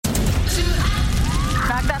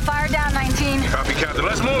Copy, Captain.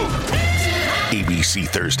 Let's move. ABC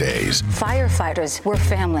Thursdays. Firefighters, we're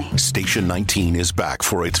family. Station 19 is back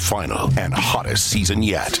for its final and hottest season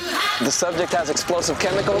yet. The subject has explosive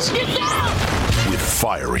chemicals. Get down! With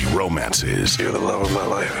fiery romances. You're the love of my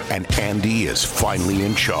life. And Andy is finally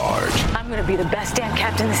in charge. I'm going to be the best damn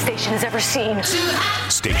captain the station has ever seen.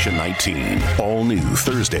 Station 19. All new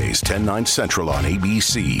Thursdays, 10/9 Central on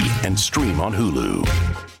ABC and stream on Hulu.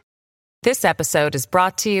 This episode is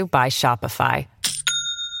brought to you by Shopify.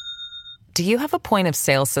 Do you have a point of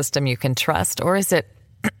sale system you can trust, or is it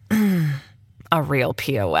a real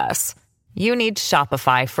POS? You need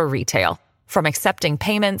Shopify for retail. From accepting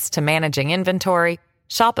payments to managing inventory,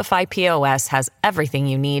 Shopify POS has everything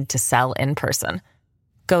you need to sell in person.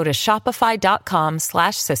 Go to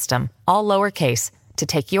shopify.com/system, all lowercase, to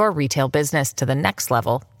take your retail business to the next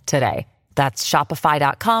level today. That's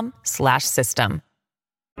shopify.com/system.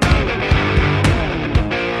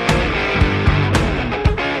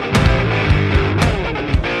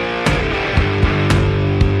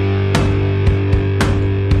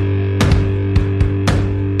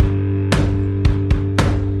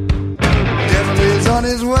 On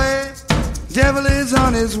his way, devil is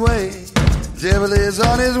on his way, devil is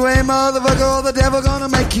on his way, motherfucker, the devil gonna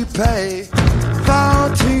make you pay.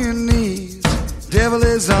 Fall to your knees, devil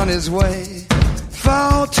is on his way,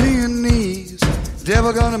 fall to your knees,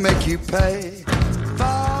 devil gonna make you pay.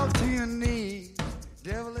 Fall to your knees,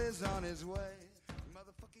 devil is on his way,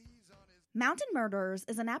 motherfucker, he's on his... Mountain Murders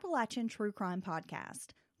is an Appalachian true crime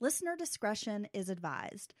podcast. Listener discretion is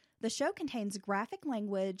advised. The show contains graphic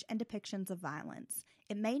language and depictions of violence.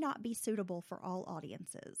 It may not be suitable for all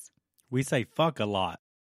audiences. We say fuck a lot.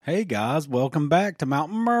 Hey guys, welcome back to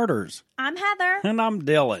Mountain Murders. I'm Heather. And I'm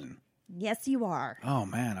Dylan. Yes, you are. Oh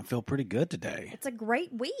man, I feel pretty good today. It's a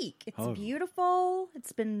great week. It's beautiful.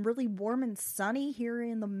 It's been really warm and sunny here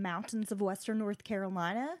in the mountains of western North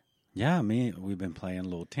Carolina. Yeah, we've been playing a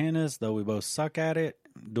little tennis, though we both suck at it,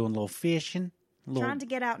 doing a little fishing. Trying to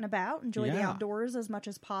get out and about, enjoy the outdoors as much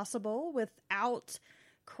as possible without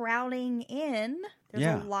crowding in.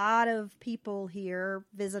 There's a lot of people here,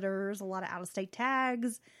 visitors, a lot of out-of-state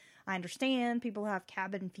tags. I understand people have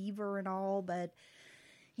cabin fever and all, but,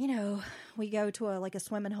 you know, we go to a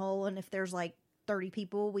swimming hole, and if there's 30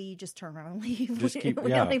 people, we just turn around and leave. We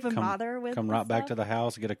don't even bother with Come right back to the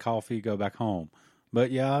house, get a coffee, go back home. But,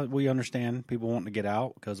 yeah, we understand people wanting to get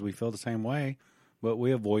out because we feel the same way. But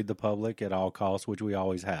we avoid the public at all costs, which we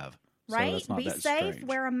always have. Right? So Be safe, strange.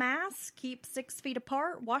 Wear a mask, keep 6 feet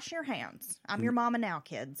apart, wash your hands. I'm your mama now,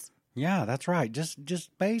 kids. Yeah, that's right.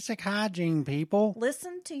 Just basic hygiene, people.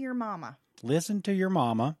 Listen to your mama. Listen to your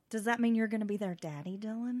mama. Does that mean you're going to be their daddy,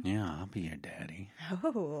 Dylan? Yeah, I'll be your daddy.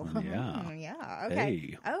 Oh. Yeah. Yeah, okay.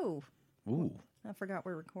 Hey. Oh. Ooh. I forgot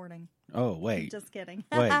we're recording. Oh, wait. Just kidding.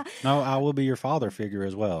 Wait. No, I will be your father figure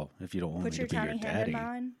as well, if you don't want me to be your daddy. Put your tiny hand in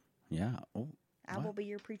mine. Yeah. Oh. I will be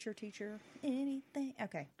your preacher, teacher, anything.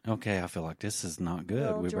 Okay. Okay, I feel like this is not good.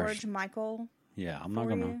 Little George Michael. Yeah, I'm not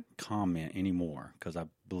going to comment anymore because I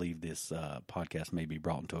believe this podcast may be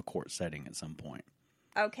brought into a court setting at some point.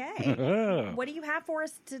 Okay. What do you have for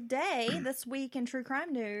us today, this week in True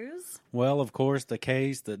Crime News? Well, of course, the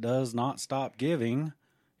case that does not stop giving,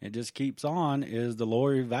 it just keeps on, is the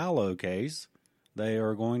Lori Vallow case. They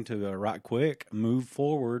are going to, right quick, move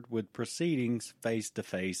forward with proceedings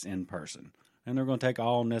face-to-face in person. And they're going to take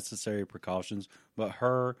all necessary precautions. But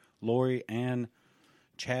her, Lori, and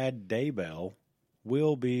Chad Daybell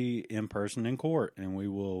will be in person in court. And we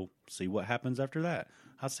will see what happens after that.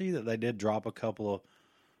 I see that they did drop a couple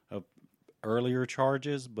of earlier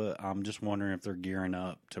charges. But I'm just wondering if they're gearing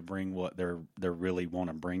up to bring what they really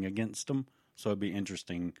want to bring against them. So it'd be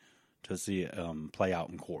interesting to see it play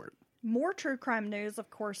out in court. More true crime news,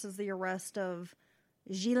 of course, is the arrest of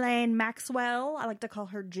Ghislaine Maxwell. I like to call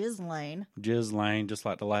her Ghislaine. Ghislaine, just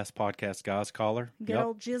like the last podcast guys call her. Good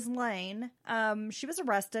old Ghislaine. She was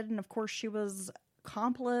arrested, and of course she was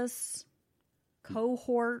accomplice,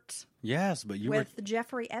 cohort. Yes, but with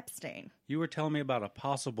Jeffrey Epstein. You were telling me about a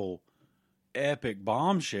possible epic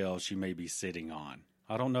bombshell she may be sitting on.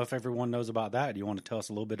 I don't know if everyone knows about that. Do you want to tell us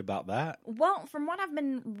a little bit about that? Well, from what I've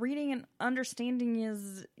been reading and understanding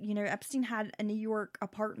is, Epstein had a New York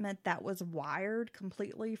apartment that was wired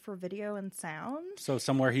completely for video and sound. So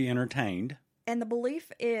somewhere he entertained. And the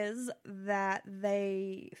belief is that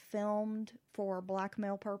they filmed for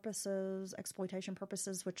blackmail purposes, exploitation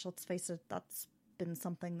purposes, which, let's face it, that's been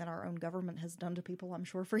something that our own government has done to people, I'm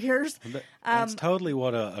sure, for years. That's totally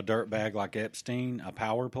what a dirtbag like Epstein, a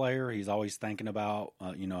power player, he's always thinking about,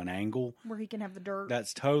 an angle. Where he can have the dirt.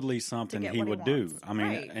 That's totally something he would do. I mean,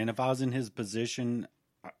 right. And if I was in his position,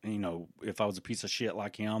 if I was a piece of shit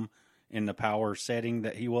like him, in the power setting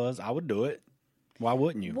that he was, I would do it. Why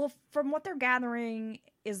wouldn't you? Well, from what they're gathering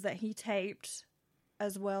is that he taped,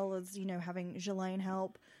 as well as, having Ghislaine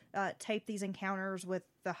help, tape these encounters with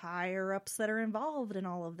the higher-ups that are involved in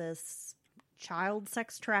all of this child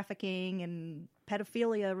sex trafficking and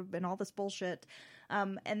pedophilia and all this bullshit.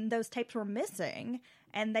 And those tapes were missing,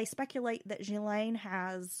 and they speculate that Ghislaine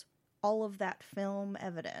has all of that film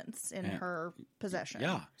evidence in her possession.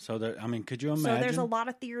 Yeah. So, could you imagine? So there's a lot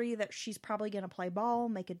of theory that she's probably going to play ball,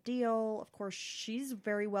 make a deal. Of course, she's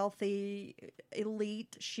very wealthy,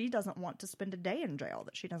 elite. She doesn't want to spend a day in jail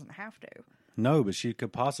that she doesn't have to. No, but she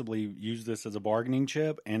could possibly use this as a bargaining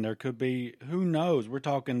chip, and there could be, who knows? We're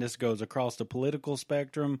talking this goes across the political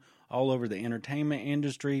spectrum, all over the entertainment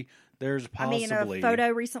industry. There's possibly... a photo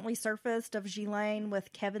recently surfaced of Ghislaine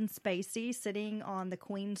with Kevin Spacey sitting on the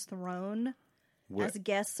Queen's throne as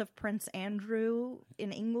guests of Prince Andrew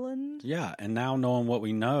in England. Yeah, and now knowing what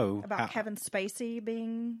we know... about Kevin Spacey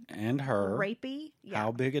being... and her... rapey. Yeah.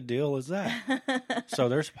 How big a deal is that? So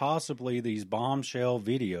there's possibly these bombshell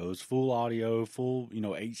videos, full audio, full,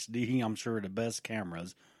 HD, I'm sure the best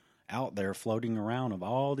cameras, out there floating around of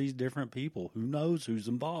all these different people. Who knows who's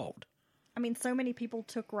involved? So many people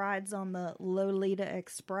took rides on the Lolita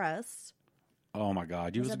Express. Oh my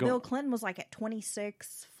God! Bill Clinton was like at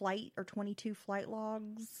 26 flight or 22 flight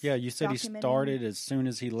logs. Yeah, you said he started as soon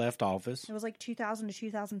as he left office. It was like 2000 to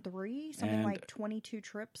 2003, something like 22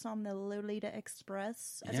 trips on the Lolita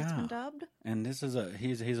Express, as it's been dubbed. And this is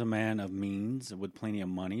he's a man of means with plenty of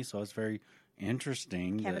money, so it's very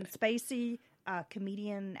interesting. Kevin Spacey,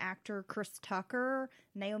 comedian, actor Chris Tucker,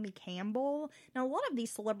 Naomi Campbell. Now, a lot of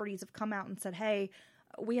these celebrities have come out and said, hey,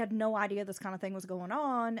 we had no idea this kind of thing was going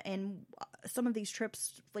on, and some of these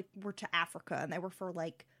trips were to Africa, and they were for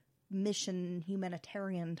mission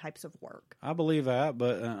humanitarian types of work. I believe that,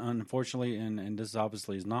 but unfortunately, and this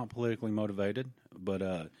obviously is not politically motivated,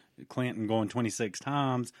 but Clinton going 26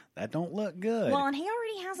 times, that don't look good. Well, and he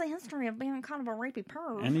already has a history of being kind of a rapey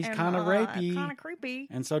perv. And he's kind of rapey. Kind of creepy.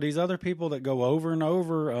 And so these other people that go over and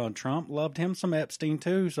over, Trump loved him some Epstein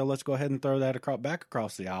too, so let's go ahead and throw that back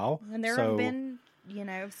across the aisle. And there have been,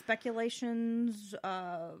 speculations,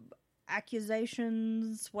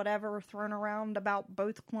 accusations, whatever, thrown around about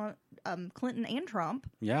both Clinton and Trump.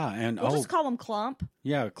 Yeah, and we'll just call him Clump.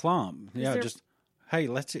 Yeah, Clump. Yeah, hey,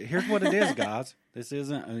 here's what it is, guys. This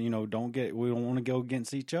isn't, we don't want to go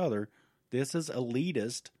against each other. This is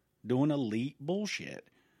elitist doing elite bullshit.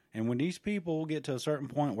 And when these people get to a certain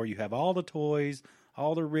point where you have all the toys,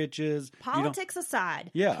 all the riches, politics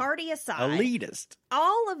aside, party aside, elitist,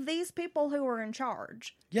 all of these people who are in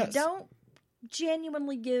charge, yes, don't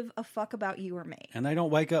genuinely give a fuck about you or me. And they don't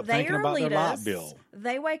wake up thinking about their lot bill.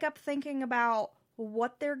 They wake up thinking about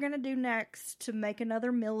what they're going to do next to make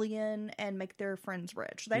another million and make their friends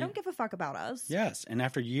rich. They don't give a fuck about us. Yes, and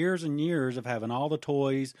after years and years of having all the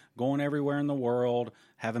toys, going everywhere in the world,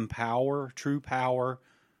 having power, true power,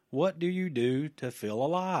 what do you do to feel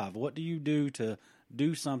alive? What do you do to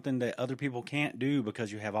do something that other people can't do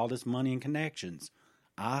because you have all this money and connections?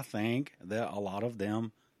 I think that a lot of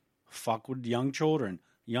them fuck with young children,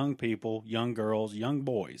 young people, young girls, young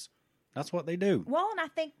boys. That's what they do. Well, and I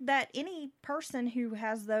think that any person who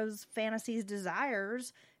has those fantasies,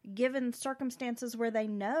 desires, given circumstances where they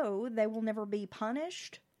know they will never be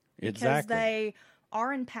punished because they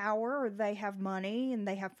are in power or they have money and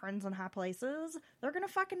they have friends in high places, they're going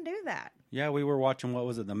to fucking do that. Yeah, we were watching, what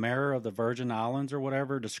was it, the mayor of the Virgin Islands or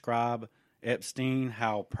whatever, describe Epstein,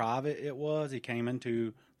 how private it was. He came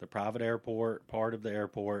into the private airport, part of the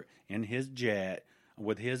airport, in his jet,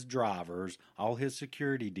 with his drivers, all his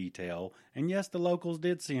security detail. And yes, the locals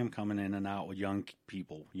did see him coming in and out with young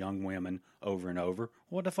people, young women, over and over.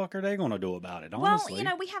 What the fuck are they going to do about it, honestly?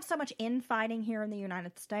 Well, we have so much infighting here in the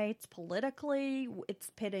United States. Politically, it's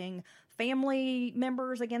pitting family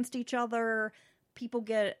members against each other. People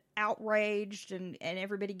get outraged and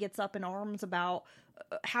everybody gets up in arms about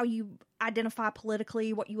how you identify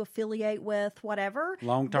politically, what you affiliate with, whatever.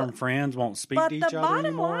 Long-term friends won't speak to each other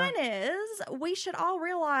anymore. But the bottom line is, we should all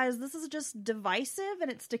realize this is just divisive,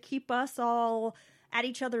 and it's to keep us all at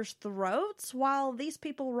each other's throats while these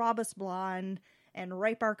people rob us blind and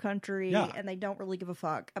rape our country, and they don't really give a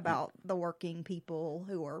fuck about the working people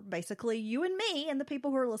who are basically you and me and the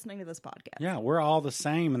people who are listening to this podcast. Yeah, we're all the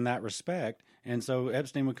same in that respect. And so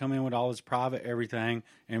Epstein would come in with all his private everything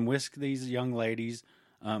and whisk these young ladies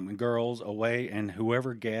and girls away, and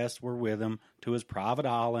whoever guests were with him, to his private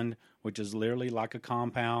island, which is literally like a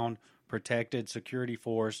compound, protected security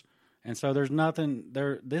force. And so there's nothing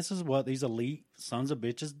there. This is what these elite sons of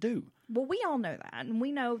bitches do. Well, we all know that, and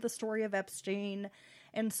we know the story of Epstein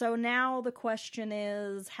And so now the question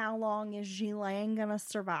is, how long is Ghislaine going to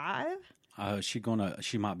survive?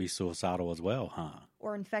 She might be suicidal as well, huh?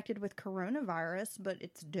 Or infected with coronavirus, but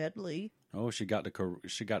it's deadly. Oh, she got the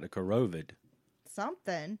COVID.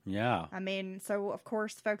 Something. Yeah. I mean, so of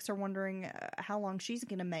course folks are wondering how long she's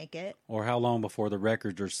going to make it. Or how long before the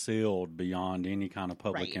records are sealed beyond any kind of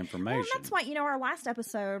public information. Well, that's why, our last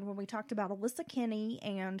episode when we talked about Alyssa Kinney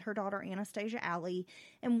and her daughter Anastasia Alley,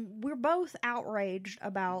 and we're both outraged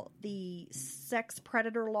about the sex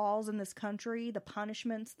predator laws in this country, the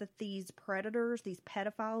punishments that these predators, these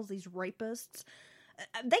pedophiles, these rapists,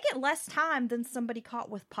 they get less time than somebody caught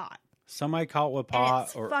with pot. Somebody caught with pot.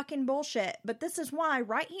 It's fucking bullshit. But this is why,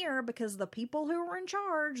 right here, because the people who are in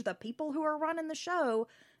charge, the people who are running the show,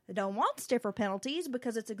 they don't want stiffer penalties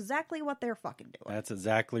because it's exactly what they're fucking doing. That's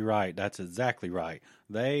exactly right.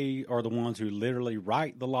 They are the ones who literally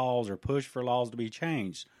write the laws or push for laws to be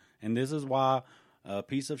changed. And this is why a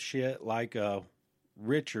piece of shit like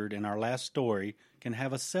Richard in our last story can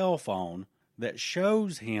have a cell phone that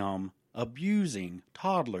shows him abusing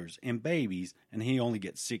toddlers and babies, and he only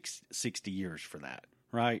gets 60 years for that,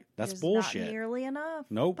 right? That's bullshit. Not nearly enough.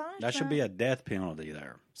 Nope. punishment. That should be a death penalty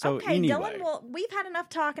there. So okay, anyway. Dylan, well, we've had enough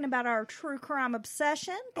talking about our true crime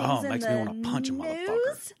obsession. It makes me want to punch a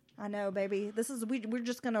motherfucker. I know, baby. We're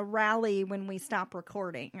just going to rally when we stop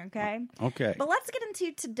recording, okay? Okay. But let's get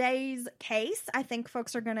into today's case. I think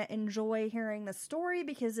folks are going to enjoy hearing the story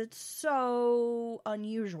because it's so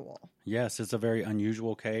unusual. Yes, it's a very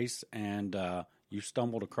unusual case, and you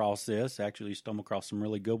stumbled across this. Actually, you stumbled across some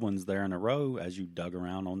really good ones there in a row as you dug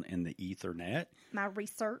around in the Ethernet. My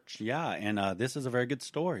research. Yeah, and this is a very good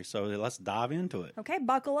story, so let's dive into it. Okay,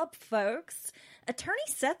 buckle up, folks. Attorney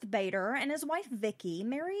Seth Bader and his wife Vicky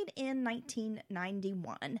married in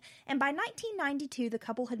 1991, and by 1992 the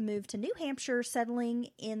couple had moved to New Hampshire, settling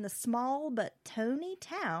in the small but tony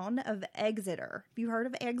town of Exeter. Have you heard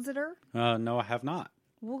of Exeter? No, I have not.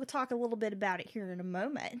 We'll talk a little bit about it here in a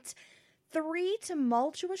moment. 3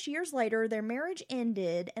 tumultuous years later, their marriage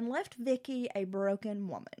ended and left Vicky a broken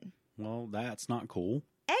woman. Well, that's not cool.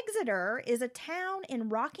 Exeter is a town in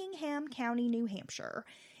Rockingham County, New Hampshire.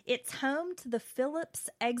 It's home to the Phillips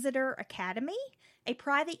Exeter Academy, a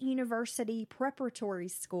private university preparatory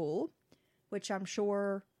school, which I'm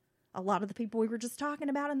sure a lot of the people we were just talking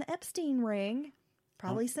about in the Epstein ring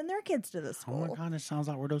probably send their kids to this school. Oh my God, it sounds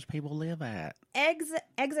like where those people live at.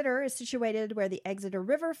 Exeter is situated where the Exeter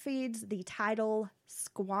River feeds the tidal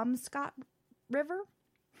Squamscott River.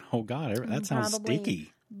 Oh God, that sounds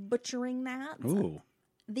sticky. Butchering that. Ooh.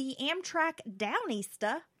 The Amtrak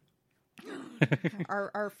Downeasta.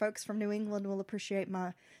 our folks from New England will appreciate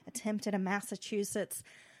my attempt at a Massachusetts.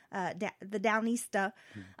 The Downeasta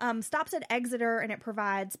stops at Exeter, and it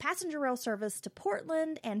provides passenger rail service to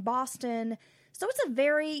Portland and Boston. So it's a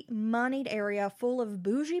very moneyed area full of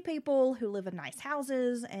bougie people who live in nice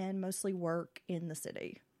houses and mostly work in the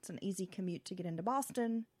city. It's an easy commute to get into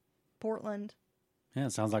Boston, Portland. Yeah,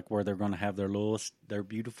 it sounds like where they're going to have their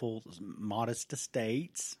beautiful, modest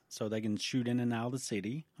estates so they can shoot in and out of the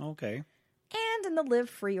city. Okay. And in the live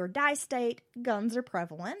free or die state, guns are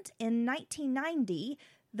prevalent. In 1990,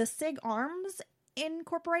 the Sig Arms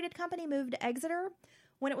Incorporated Company moved to Exeter.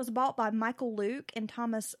 When it was bought by Michael Luke and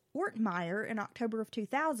Thomas Ortmeyer in October of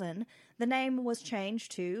 2000, the name was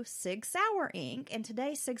changed to Sig Sauer Inc., and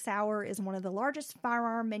today Sig Sauer is one of the largest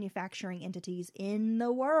firearm manufacturing entities in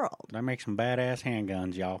the world. They make some badass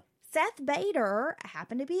handguns, y'all. Seth Bader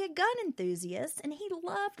happened to be a gun enthusiast, and he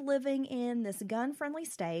loved living in this gun-friendly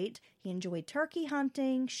state. He enjoyed turkey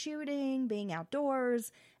hunting, shooting, being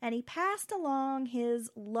outdoors, and he passed along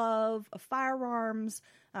his love of firearms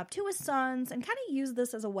to his sons and kind of used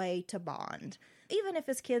this as a way to bond. Even if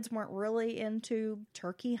his kids weren't really into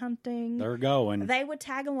turkey hunting, they're going. They would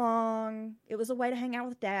tag along. It was a way to hang out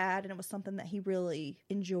with Dad, and it was something that he really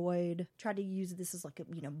enjoyed. Tried to use this as like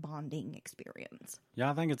a bonding experience. Yeah,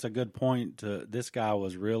 I think it's a good point. This guy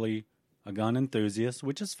was really a gun enthusiast,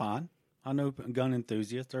 which is fine. I know gun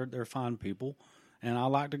enthusiasts; they're fine people, and I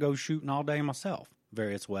like to go shooting all day myself,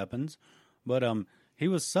 various weapons. But he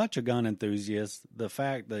was such a gun enthusiast. The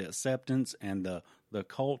fact, the acceptance, and the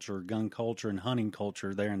culture, gun culture and hunting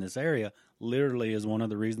culture there in this area literally is one of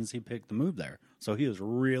the reasons he picked the move there. So he was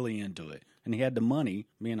really into it. And he had the money,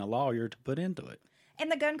 being a lawyer, to put into it. And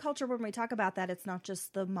the gun culture, when we talk about that, it's not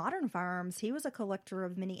just the modern firearms. He was a collector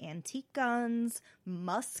of many antique guns,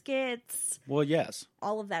 muskets. Well, yes.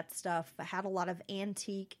 All of that stuff. Had a lot of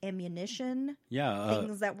antique ammunition. Yeah.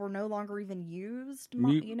 Things that were no longer even used,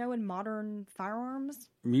 in modern firearms.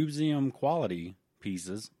 Museum quality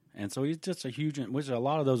pieces. And so he's just a huge, which a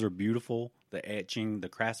lot of those are beautiful. The etching, the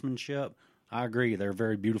craftsmanship. I agree. They're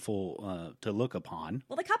very beautiful to look upon.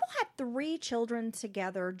 Well, the couple had 3 children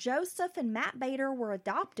together. Joseph and Matt Bader were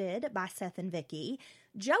adopted by Seth and Vicky.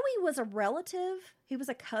 Joey was a relative. He was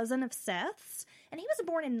a cousin of Seth's, and he was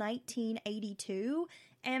born in 1982.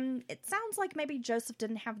 And it sounds like maybe Joseph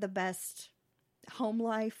didn't have the best home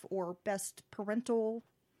life or best parental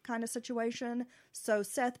kind of situation. So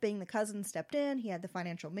Seth, being the cousin, stepped in. He had the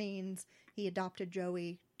financial means. He adopted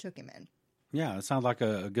Joey, took him in. Yeah, it sounds like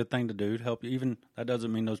a good thing to do to help you. Even that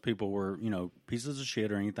doesn't mean those people were, pieces of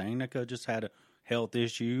shit or anything. They could have just had health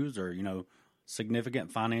issues or,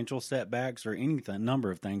 significant financial setbacks or anything.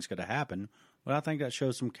 Number of things could have happened. But I think that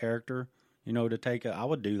shows some character, to take I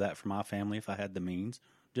would do that for my family if I had the means.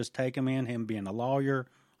 Just take him in, him being a lawyer.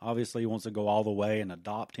 Obviously, he wants to go all the way and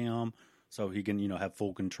adopt him so he can, have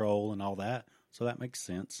full control and all that. So that makes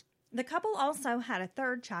sense. The couple also had a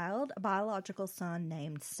 3rd child, a biological son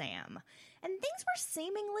named Sam. And things were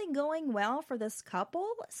seemingly going well for this couple.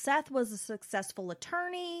 Seth was a successful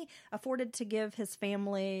attorney, afforded to give his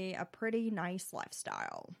family a pretty nice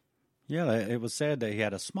lifestyle. Yeah, it was said that he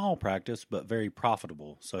had a small practice, but very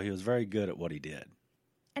profitable. So he was very good at what he did.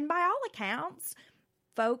 And by all accounts,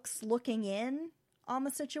 folks looking in on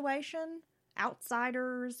the situation,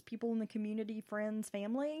 outsiders, people in the community, friends,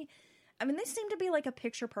 family, they seem to be like a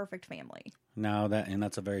picture-perfect family. Now,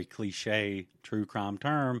 that's a very cliche true crime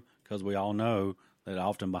term, because we all know that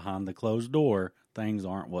often behind the closed door, things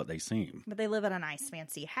aren't what they seem. But they live in a nice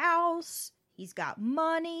fancy house. He's got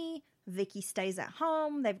money. Vicky stays at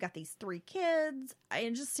home. They've got these 3 kids.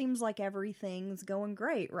 It just seems like everything's going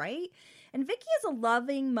great, right? And Vicky is a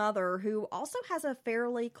loving mother who also has a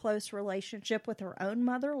fairly close relationship with her own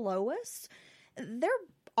mother, Lois. They're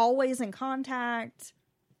always in contact,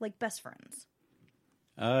 like best friends.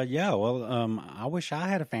 I wish I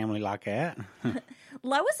had a family like that.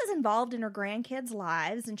 Lois is involved in her grandkids'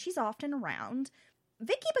 lives, and she's often around.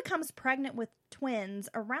 Vicky becomes pregnant with twins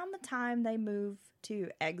around the time they move to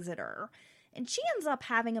Exeter, and she ends up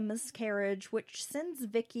having a miscarriage, which sends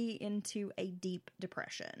Vicky into a deep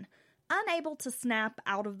depression. Unable to snap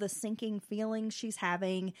out of the sinking feelings she's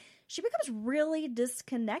having, she becomes really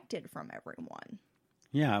disconnected from everyone.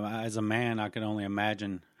 Yeah, as a man, I can only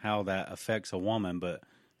imagine how that affects a woman, but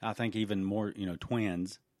I think even more,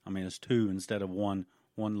 twins. It's 2 instead of one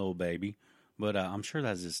little baby, but I'm sure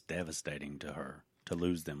that's just devastating to her to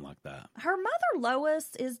lose them like that. Her mother,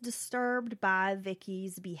 Lois, is disturbed by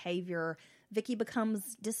Vicky's behavior. Vicky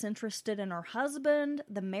becomes disinterested in her husband,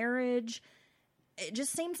 the marriage. It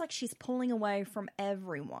just seems like she's pulling away from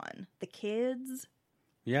everyone. The kids.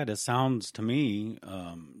 Yeah, this sounds to me,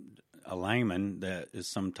 a layman, that is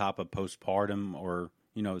some type of postpartum or,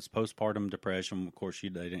 it's postpartum depression. Of course, she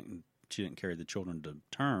didn't carry the children to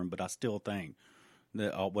term, but I still think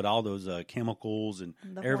that with all those chemicals and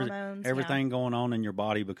hormones, everything going on in your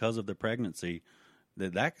body because of the pregnancy,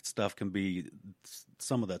 that stuff can be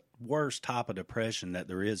some of the worst type of depression that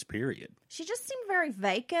there is, period. She just seemed very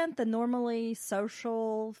vacant. The normally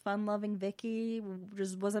social, fun-loving Vicky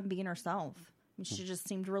just wasn't being herself. She just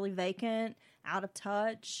seemed really vacant, out of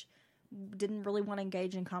touch, didn't really want to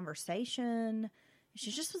engage in conversation. She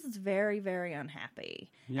just was very, very unhappy.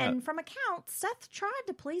 Yeah. And from accounts, Seth tried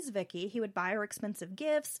to please Vicky. He would buy her expensive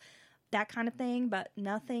gifts, that kind of thing, but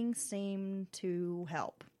nothing seemed to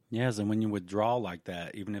help. Yes, and when you withdraw like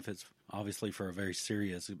that, even if it's obviously for a very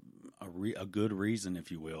serious, a good reason, if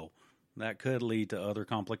you will, that could lead to other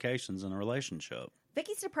complications in a relationship.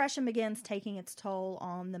 Vicky's depression begins taking its toll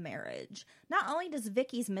on the marriage. Not only does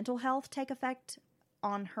Vicky's mental health take effect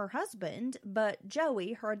on her husband, but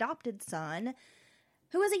Joey, her adopted son,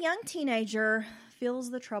 who is a young teenager,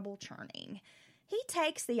 feels the trouble churning. He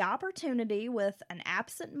takes the opportunity with an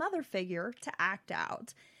absent mother figure to act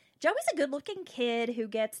out. Joey's a good-looking kid who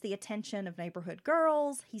gets the attention of neighborhood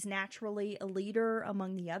girls. He's naturally a leader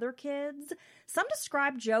among the other kids. Some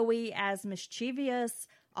describe Joey as mischievous,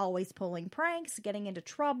 always pulling pranks, getting into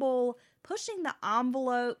trouble, pushing the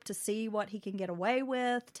envelope to see what he can get away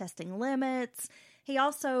with, testing limits. He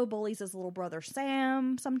also bullies his little brother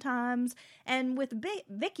Sam sometimes. And with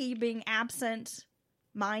Vicky being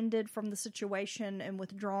absent-minded from the situation and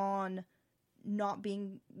withdrawn, not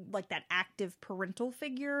being like that active parental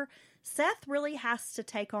figure, Seth really has to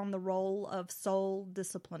take on the role of sole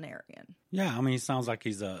disciplinarian. Yeah, he sounds like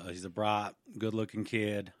he's a bright, good-looking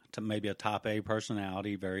kid, maybe a type A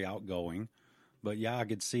personality, very outgoing. But yeah, I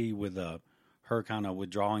could see with her kind of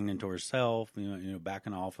withdrawing into herself,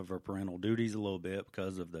 backing off of her parental duties a little bit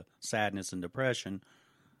because of the sadness and depression.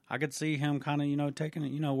 I could see him kind of, taking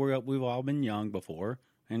it, we've all been young before,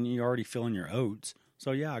 and you're already feeling your oats.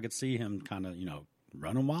 So, yeah, I could see him kind of,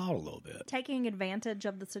 running wild a little bit. Taking advantage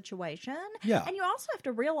of the situation. Yeah. And you also have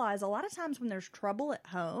to realize a lot of times when there's trouble at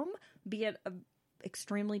home, be it an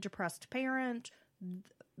extremely depressed parent,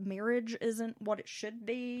 marriage isn't what it should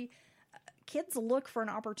be, kids look for an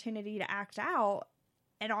opportunity to act out,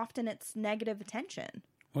 and often it's negative attention.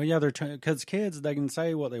 Well, yeah, because kids, they can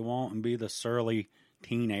say what they want and be the surly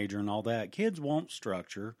teenager and all that. Kids want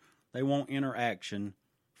structure. They want interaction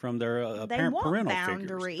from their parental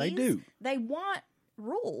boundaries. figures. They do. They want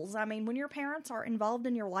rules. I mean, when your parents are involved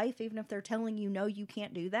in your life, even if they're telling you, no, you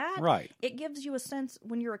can't do that, right? It gives you a sense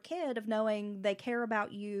when you're a kid of knowing they care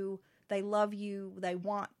about you, they love you, they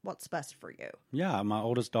want what's best for you. Yeah, my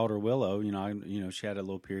oldest daughter, Willow, she had a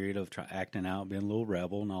little period of acting out, being a little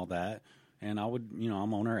rebel and all that. And I would,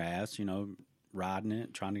 I'm on her ass, riding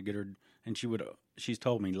it, trying to get her. And she's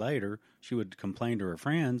told me later, she would complain to her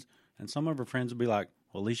friends. And some of her friends would be like,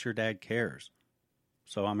 well, at least your dad cares.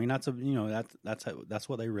 So, I mean, that's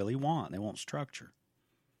what they really want. They want structure.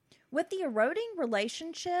 With the eroding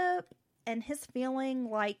relationship and his feeling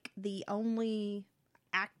like the only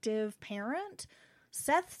active parent,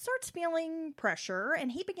 Seth starts feeling pressure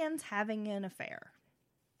and he begins having an affair.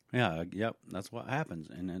 Yeah, yep, that's what happens,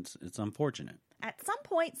 and it's unfortunate. At some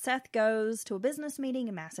point, Seth goes to a business meeting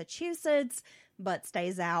in Massachusetts, but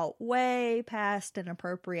stays out way past an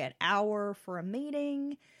appropriate hour for a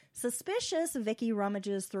meeting. Suspicious, Vicky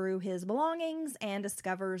rummages through his belongings and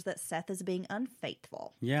discovers that Seth is being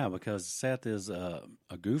unfaithful. Yeah, because Seth is a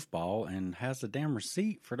goofball and has the damn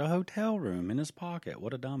receipt for the hotel room in his pocket.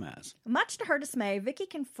 What a dumbass. Much to her dismay, Vicky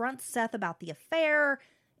confronts Seth about the affair.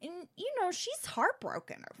 And, she's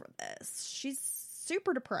heartbroken over this. She's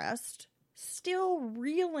super depressed, still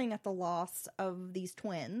reeling at the loss of these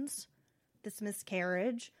twins, this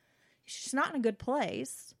miscarriage. She's not in a good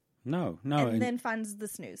place. No. And then finds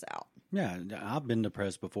this news out. Yeah, I've been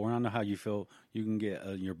depressed before, and I know how you feel. You can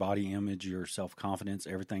get your body image, your self-confidence,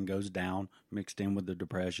 everything goes down, mixed in with the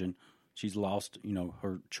depression. She's lost,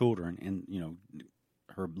 her children and,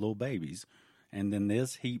 her little babies. And then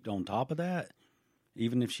this heaped on top of that.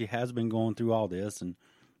 Even if she has been going through all this, and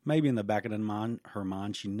maybe in the back of her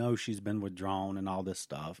mind, she knows she's been withdrawn and all this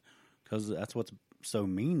stuff, because that's what's so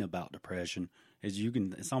mean about depression is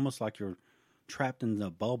it's almost like you're trapped in the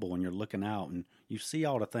bubble and you're looking out and you see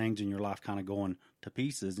all the things in your life kind of going to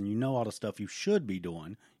pieces, and you know all the stuff you should be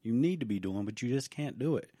doing, you need to be doing, but you just can't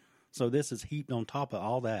do it. So this is heaped on top of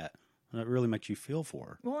all that, and it really makes you feel for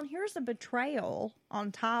her. Well, and here's a betrayal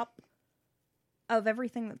on top of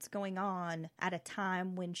everything that's going on at a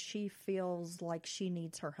time when she feels like she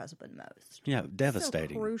needs her husband most. Yeah, devastating.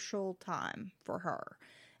 It's a crucial time for her.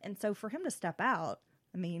 And so for him to step out,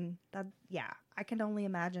 I mean, I can only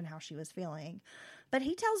imagine how she was feeling. But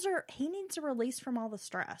he tells her he needs a release from all the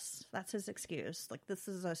stress. That's his excuse. Like, this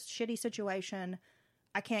is a shitty situation.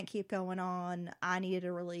 I can't keep going on. I needed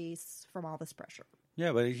a release from all this pressure.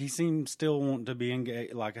 Yeah, but he seems still want to be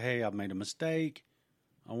engaged. Like, hey, I've made a mistake.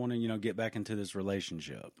 I want to, get back into this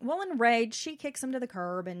relationship. Well, enraged, she kicks him to the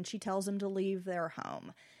curb and she tells him to leave their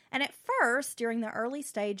home. And at first, during the early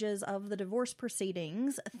stages of the divorce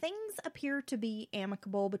proceedings, things appear to be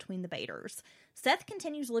amicable between the Baders. Seth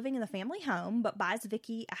continues living in the family home, but buys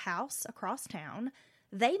Vicky a house across town.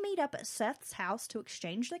 They meet up at Seth's house to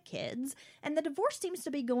exchange the kids, and the divorce seems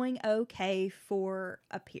to be going okay for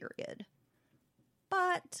a period.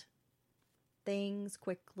 But things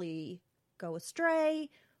quickly go astray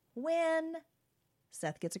when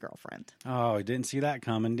Seth gets a girlfriend. Oh, you didn't see that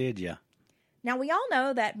coming, did you? Now, we all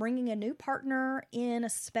know that bringing a new partner in,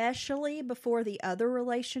 especially before the other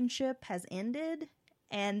relationship has ended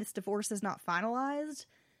and this divorce is not finalized,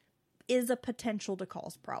 is a potential to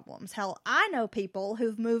cause problems. Hell, I know people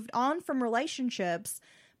who've moved on from relationships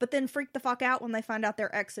but then freak the fuck out when they find out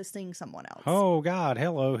their ex is seeing someone else. Oh, God,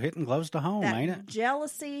 hello, hitting close to home, that ain't it?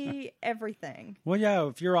 Jealousy, everything. Well, yeah,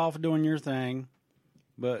 if you're off doing your thing,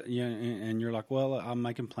 but and you're like, well, I'm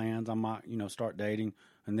making plans, I might, start dating,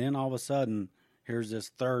 and then all of a sudden, here's this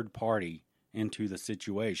third party into the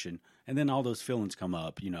situation, and then all those feelings come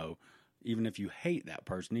up, even if you hate that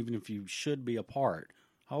person, even if you should be apart,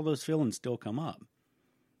 all those feelings still come up.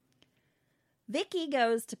 Vicky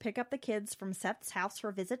goes to pick up the kids from Seth's house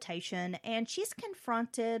for visitation, and she's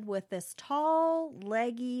confronted with this tall,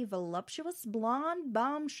 leggy, voluptuous blonde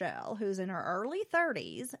bombshell who's in her early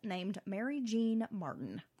 30s named Mary Jean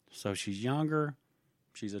Martin. So she's younger,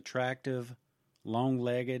 she's attractive,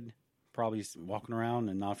 long-legged, probably walking around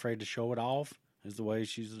and not afraid to show it off, is the way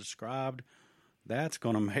she's described. That's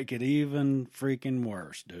going to make it even freaking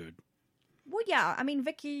worse, dude. Well, yeah, I mean,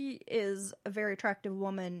 Vicky is a very attractive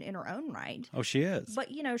woman in her own right. Oh, she is. But,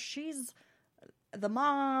 she's the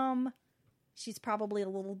mom. She's probably a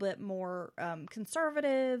little bit more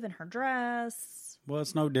conservative in her dress. Well,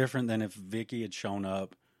 it's no different than if Vicky had shown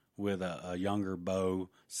up with a younger beau,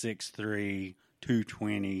 6'3",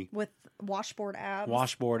 220. With washboard abs.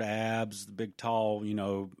 Washboard abs, the big, tall,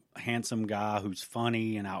 handsome guy who's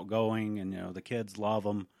funny and outgoing, and, the kids love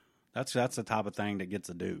him. That's the type of thing that gets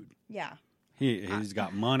a dude. Yeah. He's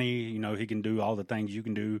got money, he can do all the things you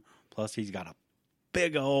can do, plus he's got a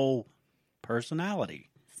big old personality.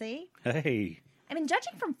 See? Hey. I mean,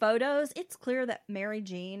 judging from photos, it's clear that Mary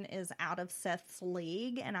Jean is out of Seth's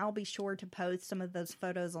league, and I'll be sure to post some of those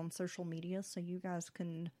photos on social media so you guys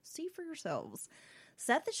can see for yourselves.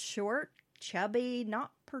 Seth is short, chubby,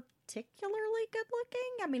 not particularly good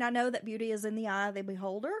looking. I mean, I know that beauty is in the eye of the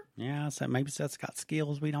beholder. Yeah, so maybe Seth's got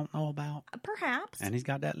skills we don't know about. Perhaps. And he's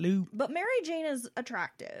got that loop. But Mary Jean is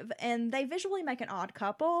attractive, and they visually make an odd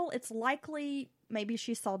couple. It's likely maybe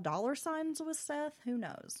she saw dollar signs with Seth. Who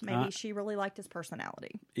knows? Maybe she really liked his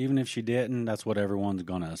personality. Even if she didn't, that's what everyone's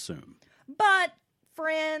going to assume. But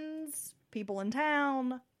friends, people in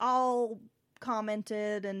town, all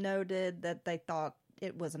commented and noted that they thought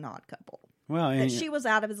it was an odd couple. Well, that she was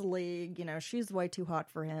out of his league. She's way too hot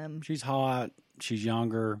for him. She's hot. She's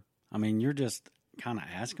younger. I mean, you're just kind of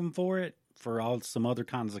asking for it for some other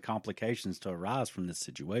kinds of complications to arise from this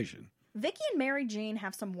situation. Vicky and Mary Jean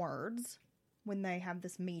have some words when they have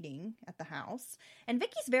this meeting at the house. And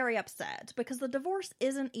Vicky's very upset because the divorce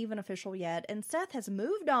isn't even official yet, and Seth has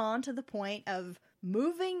moved on to the point of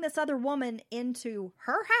moving this other woman into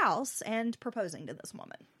her house and proposing to this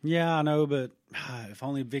woman. Yeah, I know, but if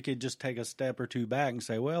only Vicky would just take a step or two back and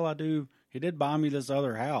say, well, he did buy me this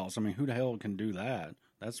other house. I mean, who the hell can do that?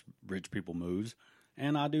 That's rich people moves.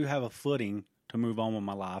 And I do have a footing to move on with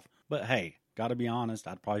my life. But hey, gotta be honest,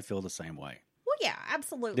 I'd probably feel the same way. Well, yeah,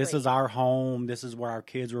 absolutely. This is our home. This is where our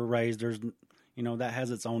kids were raised. There's, that has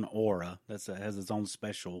its own aura. That has its own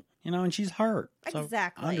special, and she's hurt.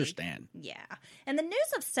 Exactly. So I understand. Yeah. And the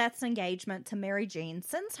news of Seth's engagement to Mary Jean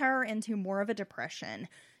sends her into more of a depression.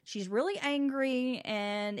 She's really angry,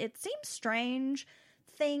 and it seems strange.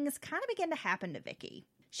 Things kind of begin to happen to Vicky.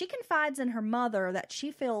 She confides in her mother that she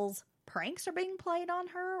feels pranks are being played on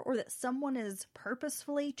her, or that someone is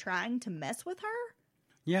purposefully trying to mess with her.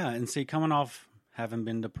 Yeah, and see, coming off having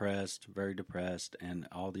been depressed, very depressed, and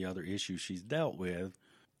all the other issues she's dealt with,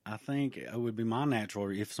 I think it would be my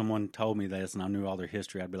natural, if someone told me this and I knew all their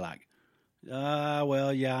history, I'd be like,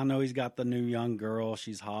 well, yeah, I know he's got the new young girl,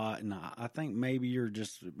 she's hot, and I think maybe you're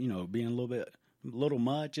just, being a little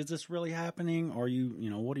much. Is this really happening? Or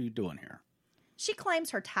what are you doing here? She claims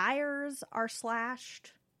her tires are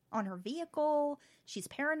slashed on her vehicle. She's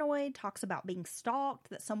paranoid, talks about being stalked,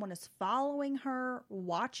 that someone is following her,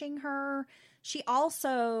 watching her. She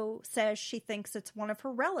also says she thinks it's one of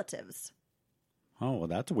her relatives. Oh, well,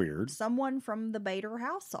 that's weird. Someone from the Bader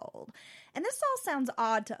household. And this all sounds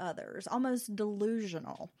odd to others, almost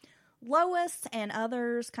delusional. Lois and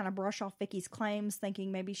others kind of brush off Vicky's claims,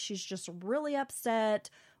 thinking maybe she's just really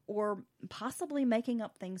upset or possibly making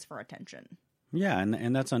up things for attention. Yeah,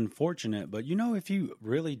 and that's unfortunate. But, if you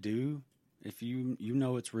really do, if you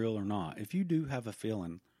know it's real or not, if you do have a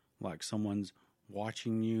feeling like someone's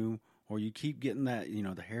watching you, or you keep getting that,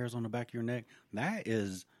 the hairs on the back of your neck, that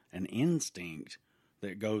is an instinct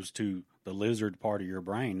that goes to the lizard part of your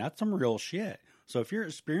brain. That's some real shit. So if you're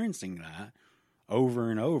experiencing that over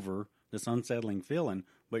and over, this unsettling feeling,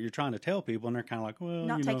 but you're trying to tell people and they're kind of like, well,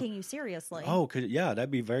 not taking you seriously. Oh, yeah, that'd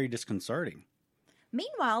be very disconcerting.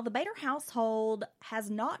 Meanwhile, the Bader household has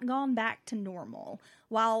not gone back to normal.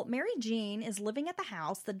 While Mary Jean is living at the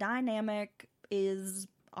house, the dynamic is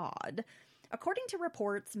odd. According to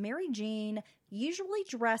reports, Mary Jean usually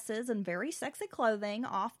dresses in very sexy clothing,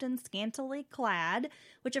 often scantily clad,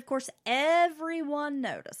 which of course everyone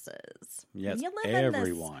notices. Yes, you live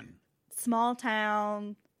everyone. In this small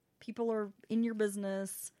town, people are in your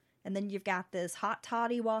business, and then you've got this hot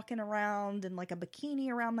toddy walking around in like a bikini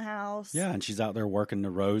around the house. Yeah, and she's out there working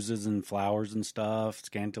the roses and flowers and stuff,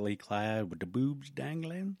 scantily clad with the boobs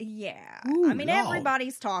dangling. Yeah. Ooh, I mean,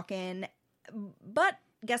 everybody's talking, but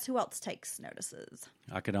guess who else takes notices?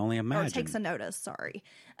 I could only imagine. Or takes a notice, sorry.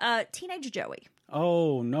 Teenage Joey.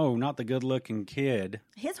 Oh, no, not the good-looking kid.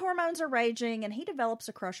 His hormones are raging, and he develops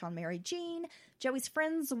a crush on Mary Jean. Joey's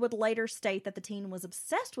friends would later state that the teen was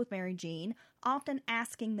obsessed with Mary Jean, often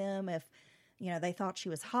asking them if, they thought she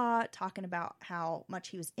was hot, talking about how much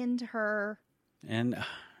he was into her. And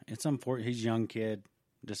it's unfortunate. He's a young kid.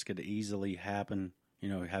 This could easily happen,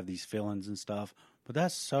 have these feelings and stuff. But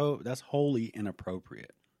that's wholly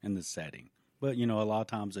inappropriate in this setting. But, a lot of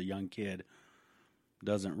times a young kid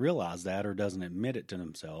doesn't realize that or doesn't admit it to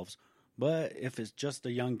themselves. But if it's just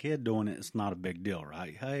a young kid doing it, it's not a big deal,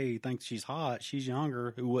 right? Hey, he thinks she's hot. She's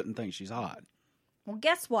younger. Who wouldn't think she's hot? Well,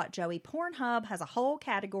 guess what, Joey? Pornhub has a whole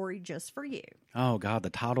category just for you. Oh, God,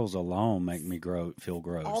 the titles alone make me feel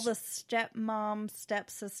gross. All the stepmom,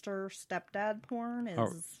 stepsister, stepdad porn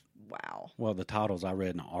is, wow. Well, the titles, I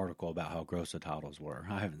read an article about how gross the titles were.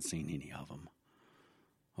 I haven't seen any of them.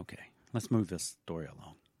 Okay, let's move this story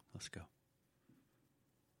along. Let's go.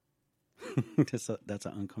 That's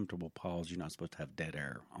an uncomfortable pause. You're not supposed to have dead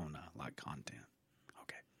air on content.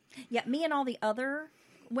 Okay. Yeah, me and all the other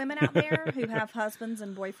women out there who have husbands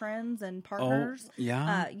and boyfriends and partners. Oh,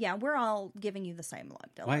 yeah? Yeah, we're all giving you the same look,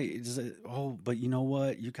 Dylan. Wait, but you know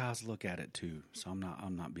what? You guys look at it too, so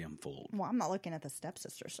I'm not being fooled. Well, I'm not looking at the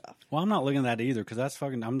stepsister stuff. Well, I'm not looking at that either, because that's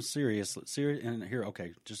fucking, I'm serious. And here,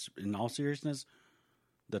 okay, just in all seriousness,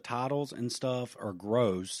 the titles and stuff are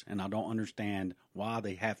gross, and I don't understand why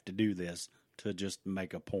they have to do this to just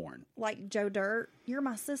make a porn. Like Joe Dirt, you're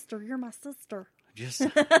my sister, you're my sister. Just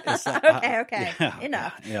okay. Yeah,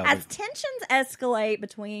 Enough. Yeah, As tensions escalate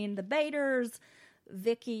between the Baders,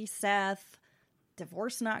 Vicky, Seth,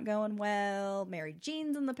 divorce not going well, Mary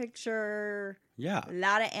Jean's in the picture. Yeah. A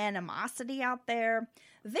lot of animosity out there.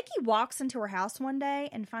 Vicky walks into her house one day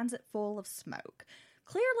and finds it full of smoke.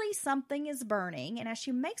 Clearly something is burning, and as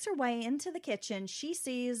she makes her way into the kitchen, she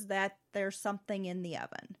sees that there's something in the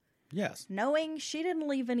oven. Yes. Knowing she didn't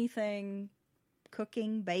leave anything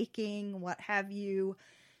cooking, baking, what have you,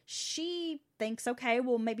 she thinks, okay,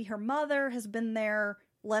 well, maybe her mother has been there,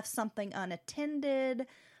 left something unattended.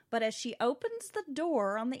 But as she opens the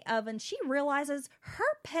door on the oven, she realizes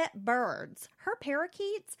her pet birds, her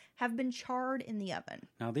parakeets, have been charred in the oven.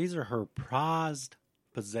 Now, these are her prized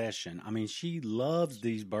possession. I mean, she loves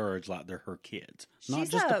these birds like they're her kids, not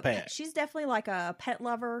just a pet. She's definitely like a pet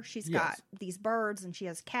lover. She's got these birds and she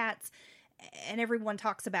has cats. And everyone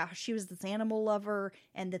talks about how she was this animal lover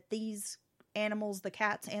and that these animals, the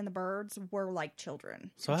cats and the birds, were like children.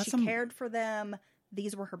 So she cared for them.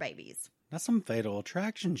 These were her babies. That's some Fatal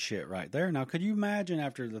Attraction shit right there. Now, could you imagine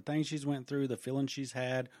after the things she's went through, the feelings she's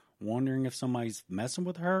had, wondering if somebody's messing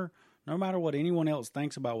with her? No matter what anyone else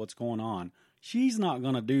thinks about what's going on, she's not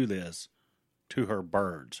going to do this to her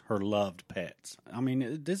birds, her loved pets. I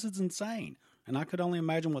mean, this is insane. And I could only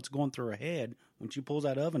imagine what's going through her head when she pulls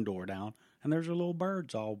that oven door down and there's her little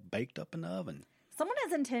birds all baked up in the oven. Someone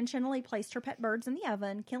has intentionally placed her pet birds in the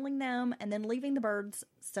oven, killing them, and then leaving the birds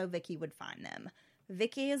so Vicky would find them.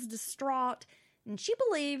 Vicky is distraught, and she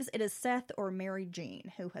believes it is Seth or Mary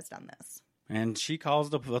Jean who has done this. And she calls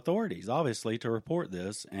the authorities, obviously, to report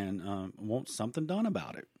this and wants something done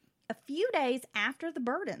about it. A few days after the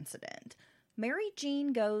bird incident, Mary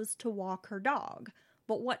Jean goes to walk her dog,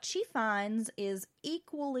 but what she finds is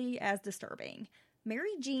equally as disturbing.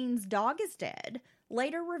 Mary Jean's dog is dead,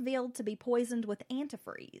 later revealed to be poisoned with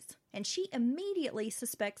antifreeze, and she immediately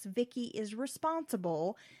suspects Vicky is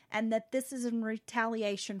responsible and that this is in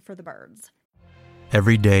retaliation for the birds.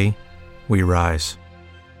 Every day, we rise,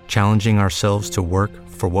 challenging ourselves to work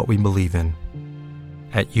for what we believe in.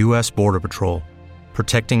 At U.S. Border Patrol,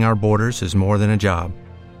 protecting our borders is more than a job.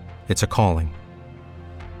 It's a calling.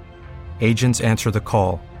 Agents answer the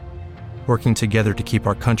call, working together to keep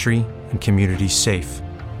our country and communities safe.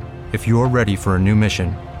 If you're ready for a new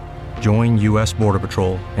mission, join U.S. Border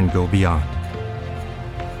Patrol and go beyond.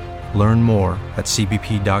 Learn more at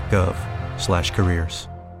cbp.gov/careers.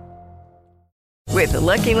 With the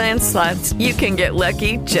Lucky Land Slots, you can get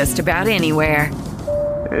lucky just about anywhere.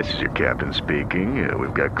 This is your captain speaking.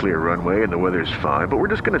 We've got clear runway and the weather's fine, but we're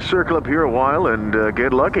just going to circle up here a while and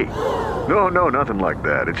get lucky. No, nothing like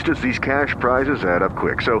that. It's just these cash prizes add up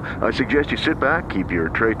quick. So I suggest you sit back, keep your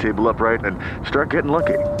tray table upright, and start getting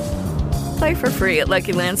lucky. Play for free at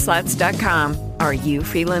LuckyLandSlots.com. Are you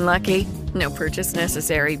feeling lucky? No purchase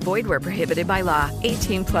necessary. Void where prohibited by law.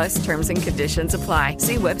 18+ terms and conditions apply.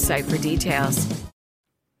 See website for details.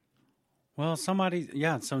 Well, so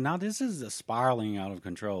now this is spiraling out of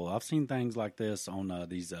control. I've seen things like this on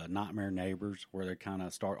these Nightmare Neighbors where they kind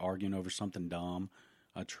of start arguing over something dumb,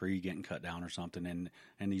 a tree getting cut down or something, and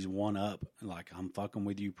these one-up, like, I'm fucking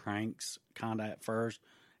with you pranks kind of at first.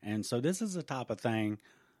 And so this is the type of thing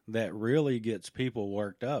that really gets people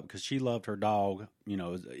worked up because she loved her dog,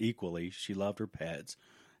 equally. She loved her pets.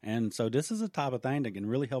 And so this is the type of thing that can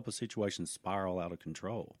really help a situation spiral out of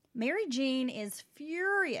control. Mary Jean is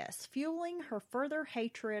furious, fueling her further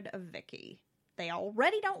hatred of Vicky. They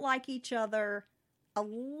already don't like each other. A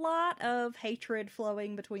lot of hatred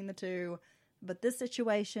flowing between the two. But this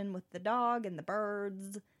situation with the dog and the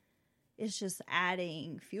birds is just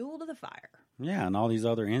adding fuel to the fire. Yeah, and all these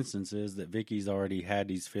other instances that Vicky's already had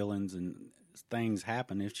these feelings and things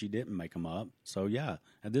happen if she didn't make them up. So, yeah,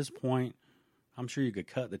 at this point, I'm sure you could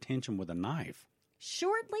cut the tension with a knife.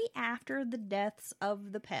 Shortly after the deaths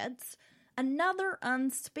of the pets, another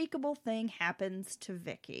unspeakable thing happens to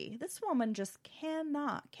Vicky. This woman just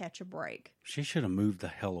cannot catch a break. She should have moved the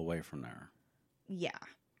hell away from there. Yeah.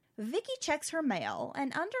 Vicky checks her mail,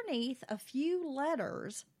 and underneath a few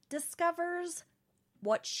letters, discovers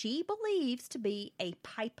what she believes to be a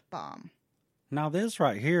pipe bomb. Now, this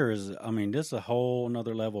right here is, this is a whole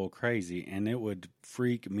nother level of crazy, and it would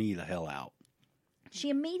freak me the hell out. She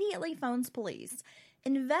immediately phones police.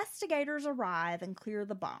 Investigators arrive and clear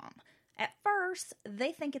the bomb. At first,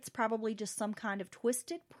 they think it's probably just some kind of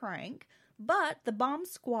twisted prank, but the bomb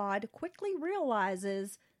squad quickly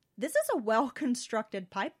realizes this is a well-constructed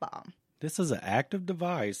pipe bomb. This is an active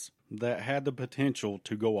device that had the potential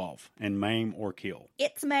to go off and maim or kill.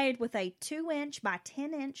 It's made with a 2-inch by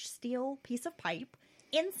 10-inch steel piece of pipe.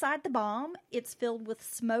 Inside the bomb, it's filled with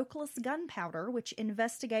smokeless gunpowder, which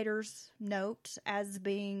investigators note as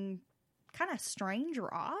being kind of strange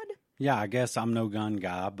or odd. Yeah, I guess I'm no gun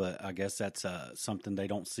guy, but I guess that's something they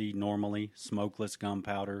don't see normally, smokeless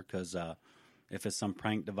gunpowder, because if it's some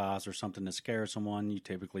prank device or something to scare someone, you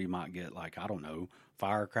typically might get,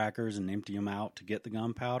 firecrackers and empty them out to get the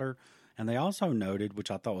gunpowder. And they also noted, which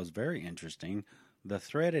I thought was very interesting, the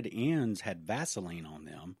threaded ends had Vaseline on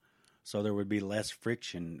them, so there would be less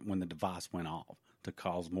friction when the device went off to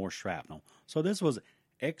cause more shrapnel. So this was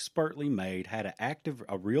expertly made, had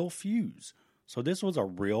a real fuse. So this was a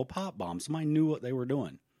real pipe bomb. Somebody knew what they were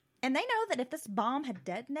doing. And they know that if this bomb had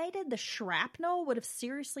detonated, the shrapnel would have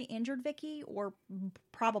seriously injured Vicky or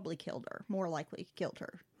probably killed her, more likely killed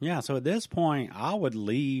her. Yeah, so at this point, I would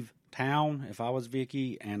leave town if I was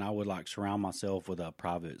Vicky, and I would surround myself with a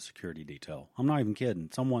private security detail. I'm not even kidding.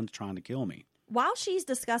 Someone's trying to kill me. While she's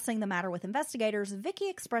discussing the matter with investigators, Vicky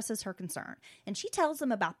expresses her concern, and she tells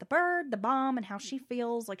them about the bird, the bomb, and how she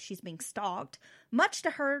feels like she's being stalked. Much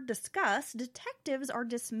to her disgust, detectives are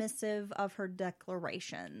dismissive of her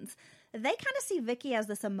declarations. They kind of see Vicky as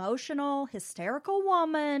this emotional, hysterical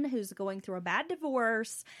woman who's going through a bad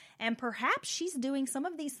divorce, and perhaps she's doing some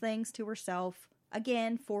of these things to herself,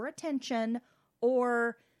 again, for attention,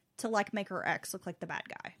 or to make her ex look like the bad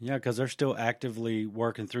guy. Yeah, because they're still actively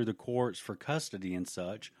working through the courts for custody and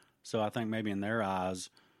such. So I think maybe in their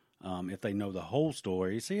eyes, if they know the whole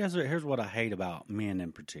story. See, here's what I hate about men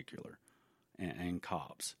in particular and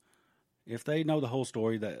cops. If they know the whole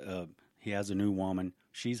story that he has a new woman,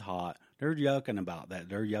 she's hot, they're yucking about that.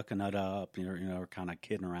 They're yucking it up, kind of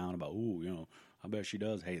kidding around about, I bet she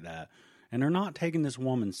does hate that. And they're not taking this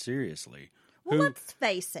woman seriously. Well, let's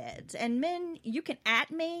face it. And men, you can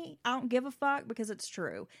at me. I don't give a fuck because it's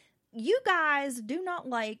true. You guys do not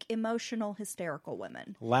like emotional, hysterical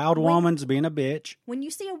women. Loud woman's being a bitch. When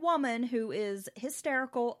you see a woman who is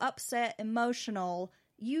hysterical, upset, emotional,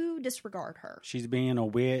 you disregard her. She's being a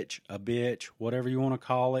witch, a bitch, whatever you want to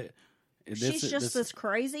call it. She's just this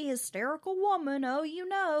crazy, hysterical woman.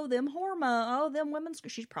 Oh, them hormones. Them women's...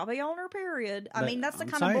 She's probably on her period. That's the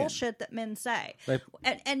kind of bullshit that men say.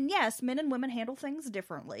 And yes, men and women handle things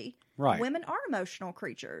differently. Right. Women are emotional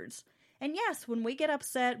creatures. And yes, when we get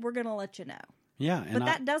upset, we're going to let you know. Yeah. But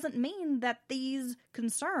that doesn't mean that these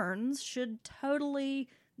concerns should totally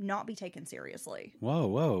not be taken seriously.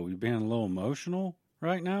 Whoa. You're being a little emotional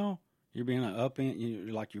right now? You're being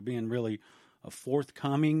you're being really...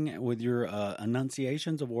 forthcoming with your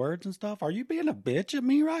enunciations of words and stuff? Are you being a bitch at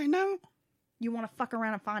me right now? You want to fuck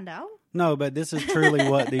around and find out? No, but this is truly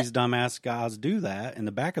what these dumbass guys do that in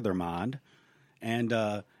the back of their mind. And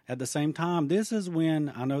at the same time, this is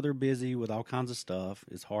when I know they're busy with all kinds of stuff.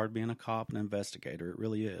 It's hard being a cop and investigator. It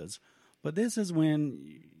really is. But this is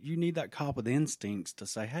when you need that cop with instincts to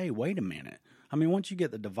say, hey, wait a minute. Once you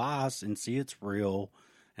get the device and see it's real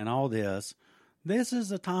and all this is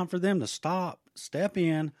the time for them to step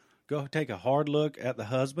in, go take a hard look at the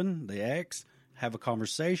husband, the ex, have a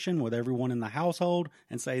conversation with everyone in the household,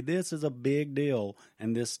 and say, this is a big deal,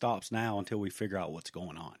 and this stops now until we figure out what's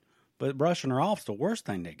going on. But brushing her off is the worst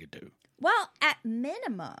thing they could do. Well, at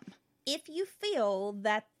minimum, if you feel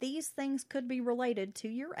that these things could be related to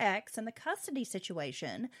your ex and the custody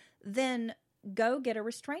situation, then go get a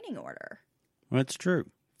restraining order. That's true.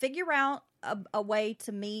 Figure out a way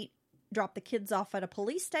to meet. Drop the kids off at a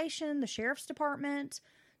police station, the sheriff's department.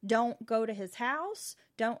 Don't go to his house.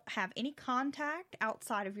 Don't have any contact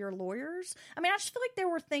outside of your lawyers. I just feel like there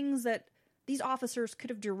were things that these officers could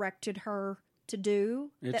have directed her to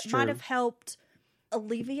do that might have helped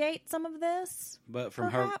alleviate some of this. But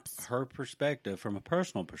from perhaps? her perspective, from a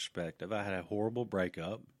personal perspective, I had a horrible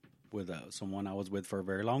breakup with someone I was with for a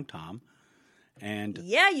very long time. And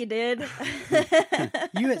yeah, you did.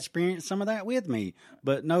 You experienced some of that with me.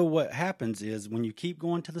 But no, what happens is when you keep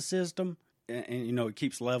going to the system and it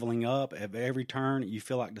keeps leveling up at every turn, you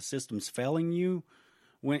feel like the system's failing you.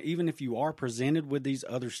 Even if you are presented with these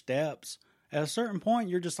other steps, at a certain point,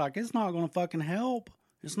 you're just like, it's not going to fucking help.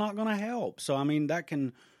 It's not going to help. So, I mean,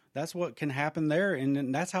 that's what can happen there.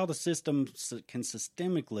 And that's how the system can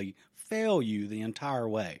systemically fail you the entire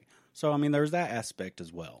way. So, I mean, there's that aspect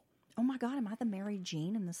as well. Oh, my God. Am I the Mary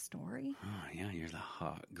Jean in this story? Oh, yeah. You're the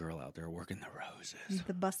hot girl out there working the roses.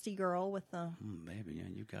 The busty girl with the... baby, yeah,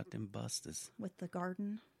 you got them bustes. With the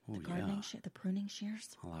garden. Oh, the gardening the pruning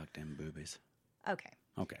shears. I like them boobies. Okay.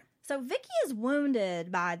 So Vicky is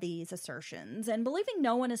wounded by these assertions, and believing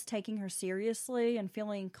no one is taking her seriously and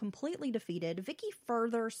feeling completely defeated, Vicky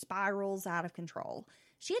further spirals out of control.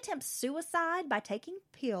 She attempts suicide by taking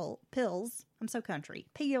pills. I'm so country.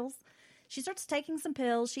 Pills. She starts taking some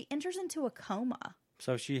pills. She enters into a coma.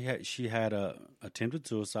 So she had attempted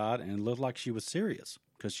suicide, and it looked like she was serious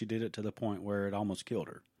because she did it to the point where it almost killed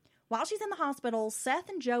her. While she's in the hospital, Seth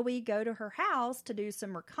and Joey go to her house to do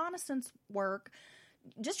some reconnaissance work,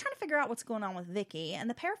 just trying to figure out what's going on with Vicky, and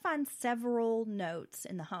the pair find several notes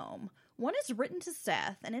in the home. One is written to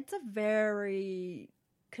Seth, and it's a very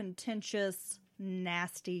contentious,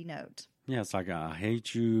 nasty note. Yeah, it's like, I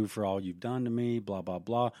hate you for all you've done to me, blah, blah,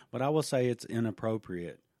 blah. But I will say it's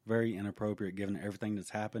inappropriate, very inappropriate given everything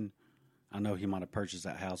that's happened. I know he might have purchased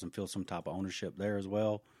that house and feel some type of ownership there as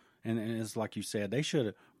well. And it's like you said, they should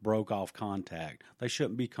have broke off contact. They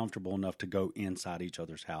shouldn't be comfortable enough to go inside each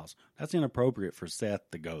other's house. That's inappropriate for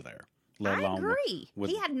Seth to go there. I agree.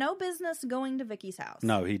 He had no business going to Vicky's house.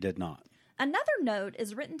 No, he did not. Another note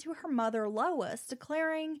is written to her mother, Lois,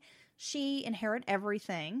 declaring she inherit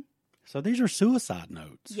everything. So these are suicide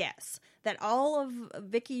notes. Yes. That all of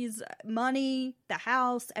Vicky's money, the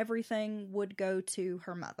house, everything would go to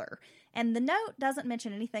her mother. And the note doesn't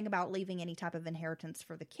mention anything about leaving any type of inheritance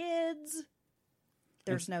for the kids.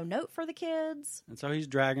 There's no note for the kids. And so he's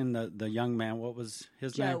dragging the young man. What was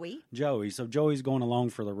his name? Joey. So Joey's going along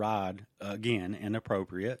for the ride. Again,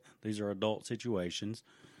 inappropriate. These are adult situations.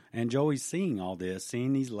 And Joey's seeing all this,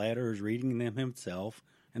 seeing these letters, reading them himself.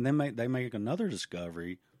 And then they make another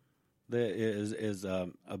discovery that is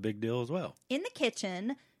a big deal as well. In the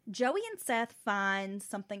kitchen, Joey and Seth find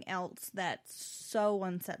something else that's so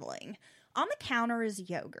unsettling. On the counter is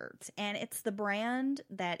yogurt, and it's the brand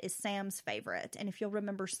that is Sam's favorite. And if you'll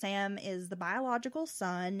remember, Sam is the biological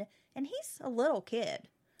son, and he's a little kid.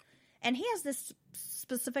 And he has this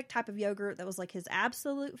specific type of yogurt that was like his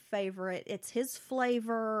absolute favorite. It's his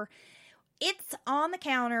flavor. It's on the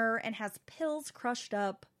counter and has pills crushed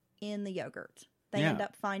up in the yogurt. They end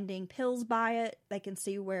up finding pills by it. They can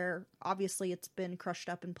see where, obviously, it's been crushed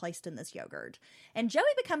up and placed in this yogurt. And Joey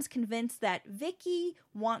becomes convinced that Vicky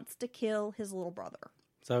wants to kill his little brother.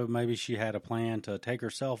 So maybe she had a plan to take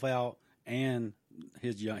herself out and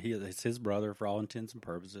it's his brother for all intents and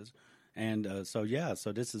purposes. And so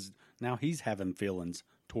this is, now he's having feelings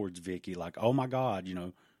towards Vicky, like, oh my God,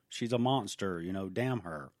 she's a monster, damn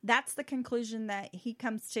her. That's the conclusion that he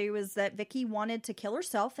comes to, is that Vicky wanted to kill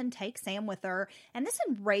herself and take Sam with her. And this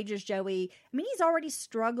enrages Joey. I mean, he's already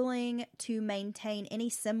struggling to maintain any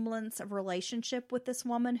semblance of relationship with this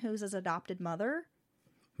woman who's his adopted mother.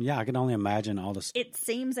 Yeah, I can only imagine all this. It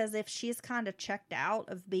seems as if she's kind of checked out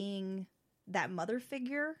of being that mother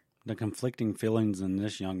figure. The conflicting feelings in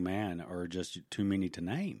this young man are just too many to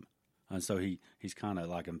name. And so he's kind of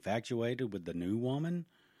like infatuated with the new woman.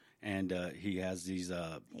 And he has these...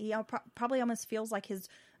 He probably almost feels like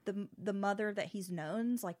the mother that he's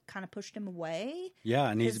known's like kind of pushed him away. Yeah,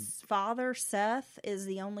 and his father, Seth, is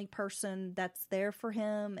the only person that's there for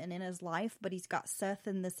him and in his life, but he's got Seth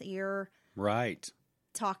in this ear. Right.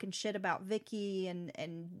 Talking shit about Vicky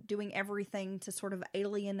and doing everything to sort of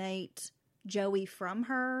alienate Joey from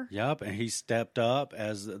her. Yep, and he stepped up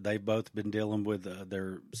as they've both been dealing with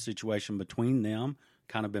their situation between them,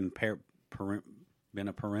 kind of been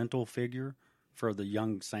a parental figure for the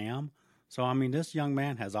young Sam. So, I mean, this young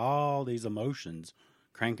man has all these emotions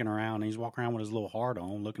cranking around. He's walking around with his little heart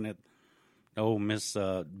on, looking at old Miss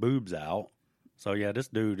Boobs out. So, yeah, this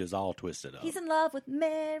dude is all twisted up. He's in love with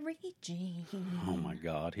Mary Jean. Oh, my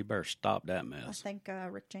God. He better stop that mess. I think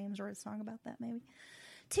Rick James wrote a song about that, maybe.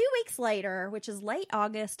 2 weeks later, which is late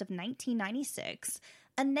August of 1996,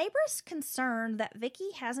 a neighbor is concerned that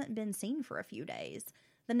Vicky hasn't been seen for a few days.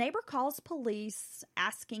 The neighbor calls police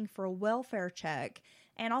asking for a welfare check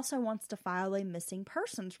and also wants to file a missing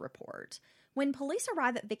persons report. When police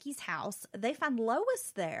arrive at Vicky's house, they find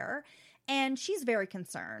Lois there, and she's very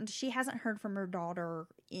concerned. She hasn't heard from her daughter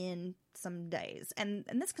in some days, and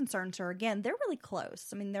this concerns her. Again, they're really close.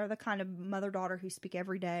 I mean, they're the kind of mother-daughter who speak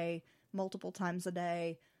every day, multiple times a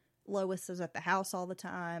day. Lois is at the house all the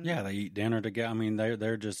time. Yeah, they eat dinner together. I mean,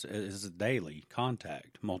 they're just, it's daily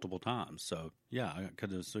contact multiple times. So, yeah, I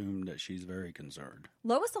could assume that she's very concerned.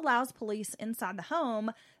 Lois allows police inside the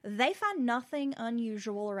home. They find nothing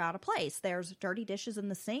unusual or out of place. There's dirty dishes in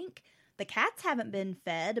the sink. The cats haven't been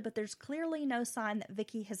fed, but there's clearly no sign that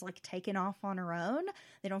Vicky has, taken off on her own.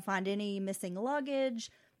 They don't find any missing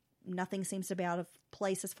luggage. Nothing seems to be out of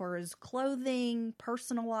place as far as clothing,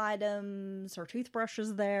 personal items, her toothbrush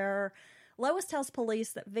is there. Lois tells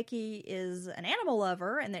police that Vicky is an animal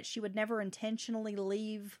lover and that she would never intentionally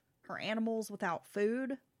leave her animals without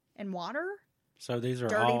food and water. So these are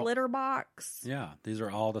dirty litter box. Yeah, these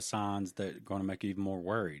are all the signs that are going to make you even more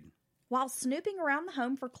worried. While snooping around the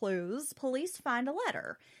home for clues, police find a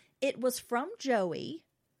letter. It was from Joey,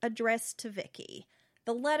 addressed to Vicky.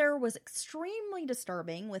 The letter was extremely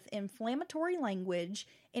disturbing, with inflammatory language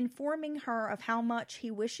informing her of how much he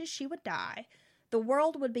wishes she would die, the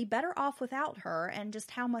world would be better off without her, and just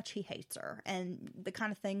how much he hates her. And the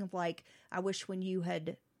kind of thing of I wish when you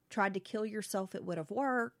had tried to kill yourself it would have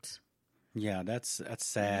worked. Yeah, that's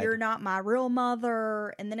sad. You're not my real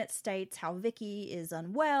mother. And then it states how Vicky is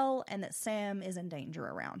unwell and that Sam is in danger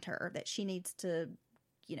around her, that she needs to,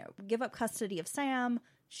 give up custody of Sam.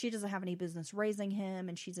 She doesn't have any business raising him,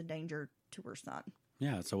 and she's a danger to her son.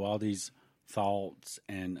 Yeah, so all these thoughts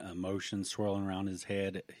and emotions swirling around his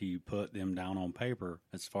head, he put them down on paper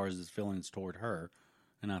as far as his feelings toward her.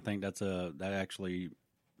 And I think that actually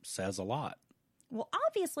says a lot. Well,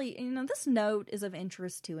 obviously, this note is of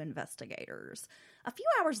interest to investigators. A few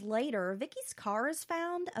hours later, Vicky's car is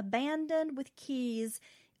found abandoned with keys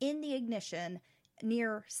in the ignition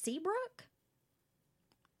near Seabrook.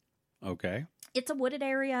 Okay. It's a wooded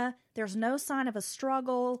area. There's no sign of a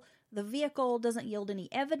struggle. The vehicle doesn't yield any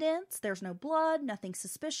evidence. There's no blood, nothing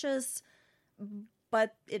suspicious.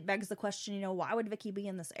 But it begs the question, why would Vicky be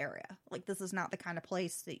in this area? This is not the kind of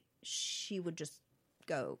place that she would just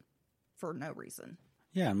go for no reason.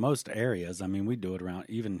 Yeah, in most areas, we do it around,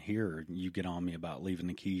 even here, you get on me about leaving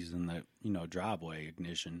the keys in the, driveway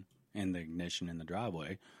ignition, and the ignition in the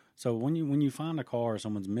driveway. So when you find a car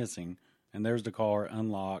someone's missing, and there's the car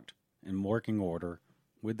unlocked, in working order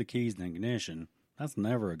with the keys and ignition, that's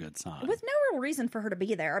never a good sign. With no real reason for her to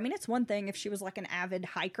be there. It's one thing if she was an avid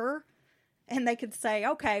hiker and they could say,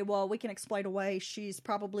 okay, well, we can explain away she's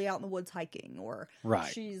probably out in the woods hiking or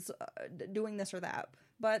she's doing this or that.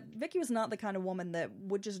 But Vicky was not the kind of woman that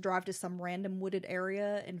would just drive to some random wooded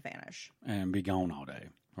area and vanish. And be gone all day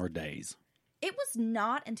or days. It was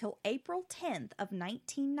not until April 10th of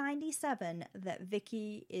 1997 that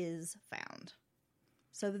Vicky is found.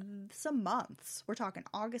 So some months. We're talking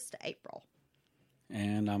August to April.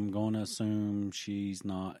 And I'm going to assume she's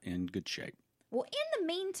not in good shape. Well, in the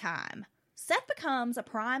meantime, Seth becomes a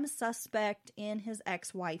prime suspect in his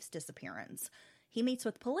ex-wife's disappearance. He meets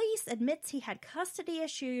with police, admits he had custody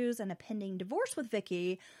issues and a pending divorce with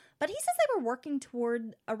Vicky, but he says they were working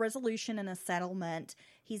toward a resolution and a settlement.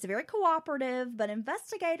 He's very cooperative, but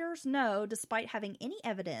investigators know, despite having any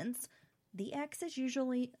evidence, the ex is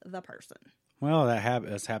usually the person. Well,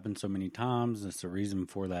 that's happened so many times. It's the reason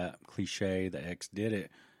for that cliche, the ex did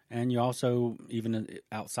it. And you also, even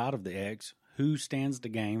outside of the ex, who stands to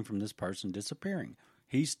gain from this person disappearing?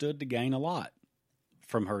 He stood to gain a lot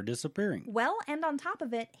from her disappearing. Well, and on top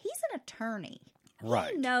of it, he's an attorney.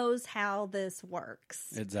 Right. He knows how this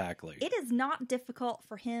works. Exactly. It is not difficult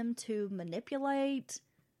for him to manipulate,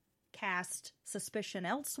 cast suspicion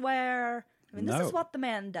elsewhere. This is what the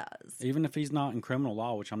man does. Even if he's not in criminal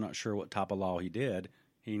law, which I'm not sure what type of law he did,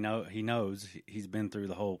 he knows, he's been through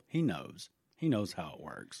the whole, he knows how it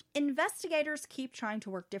works. Investigators keep trying to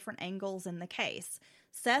work different angles in the case.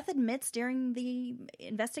 Seth admits during the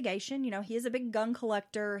investigation, he is a big gun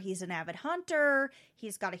collector. He's an avid hunter.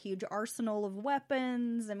 He's got a huge arsenal of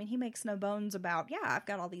weapons. He makes no bones about, I've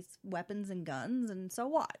got all these weapons and guns, and so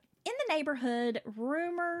what? In the neighborhood,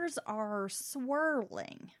 rumors are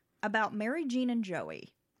swirling about Mary Jean and Joey.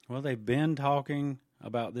 Well, they've been talking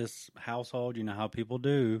about this household, how people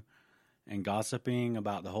do, and gossiping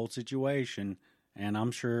about the whole situation, and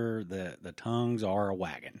I'm sure that the tongues are a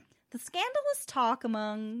wagging. The scandalous talk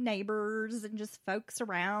among neighbors and just folks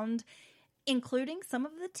around, including some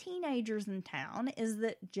of the teenagers in town, is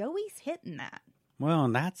that Joey's hitting that. Well,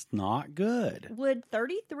 and that's not good. Would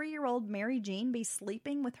 33-year-old Mary Jean be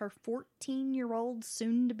sleeping with her 14-year-old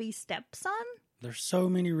soon-to-be stepson? There's so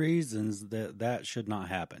many reasons that should not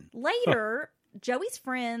happen. Later, Joey's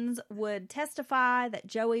friends would testify that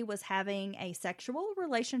Joey was having a sexual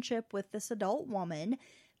relationship with this adult woman.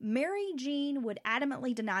 Mary Jean would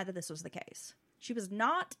adamantly deny that this was the case. She was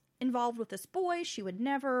not involved with this boy. She would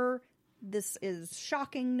never. This is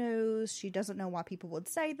shocking news. She doesn't know why people would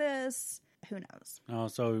say this. Who knows? Oh,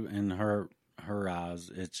 so in her eyes,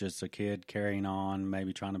 it's just a kid carrying on,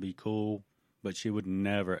 maybe trying to be cool, but she would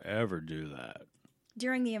never, ever do that.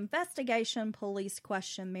 During the investigation, police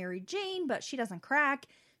question Mary Jean, but she doesn't crack.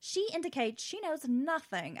 She indicates she knows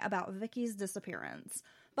nothing about Vicky's disappearance.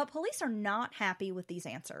 But police are not happy with these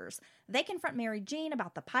answers. They confront Mary Jean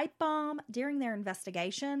about the pipe bomb. During their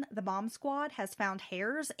investigation, the bomb squad has found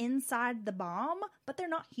hairs inside the bomb, but they're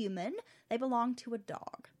not human. They belong to a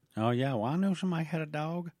dog. Oh, yeah. Well, I know somebody had a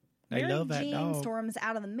dog. They love that dog. Mary Jean storms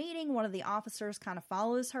out of the meeting. One of the officers kind of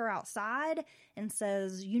follows her outside and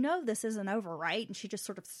says, "You know this isn't over, right?" And she just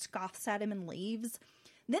sort of scoffs at him and leaves.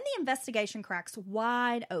 Then the investigation cracks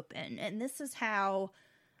wide open, and this is how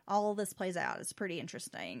all this plays out. It's pretty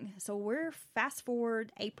interesting. So we're fast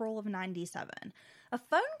forward April of 97. A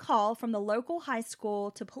phone call from the local high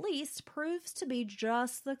school to police proves to be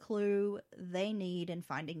just the clue they need in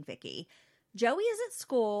finding Vicky. Joey is at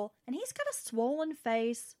school, and he's got a swollen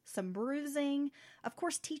face, some bruising. Of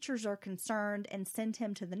course, teachers are concerned and send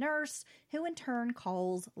him to the nurse, who in turn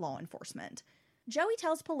calls law enforcement. Joey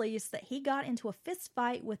tells police that he got into a fist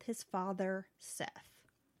fight with his father, Seth.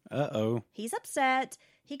 Uh-oh. He's upset.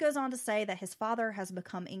 He goes on to say that his father has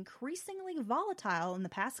become increasingly volatile in the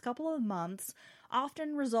past couple of months,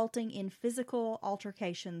 often resulting in physical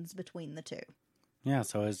altercations between the two. Yeah,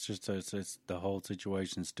 so it's just it's the whole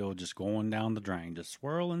situation still just going down the drain, just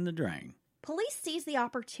swirling the drain. Police seize the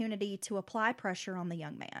opportunity to apply pressure on the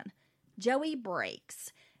young man. Joey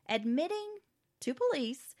breaks, admitting to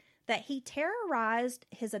police that he terrorized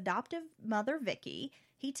his adoptive mother, Vicky.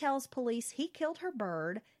 He tells police he killed her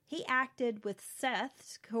bird. He acted with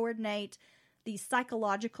Seth to coordinate these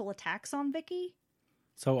psychological attacks on Vicky.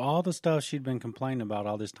 So all the stuff she'd been complaining about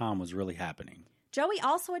all this time was really happening. Joey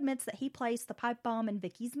also admits that he placed the pipe bomb in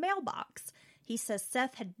Vicky's mailbox. He says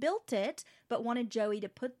Seth had built it, but wanted Joey to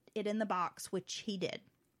put it in the box, which he did.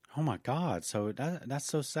 Oh my God! So that's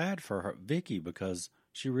so sad for her, Vicky, because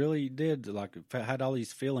she really did had all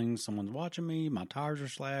these feelings. Someone's watching me. My tires are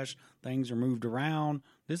slashed. Things are moved around.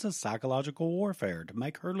 This is psychological warfare to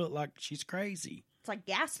make her look like she's crazy. It's like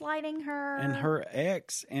gaslighting her. And her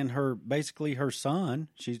ex and basically her son.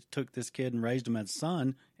 She took this kid and raised him as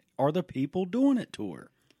son. Are the people doing it to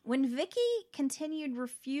her? When Vicky continued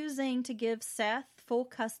refusing to give Seth full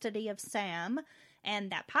custody of Sam,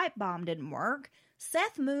 and that pipe bomb didn't work,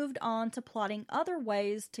 Seth moved on to plotting other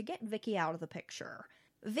ways to get Vicky out of the picture.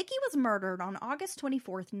 Vicky was murdered on August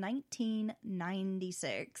 24th,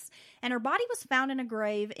 1996, and her body was found in a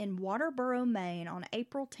grave in Waterboro, Maine on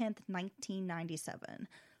April 10th, 1997.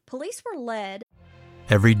 Police were led.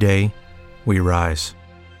 Every day, we rise,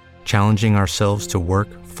 challenging ourselves to work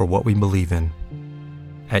for what we believe in.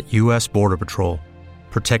 At U.S. Border Patrol,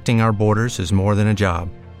 protecting our borders is more than a job.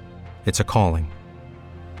 It's a calling.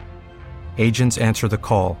 Agents answer the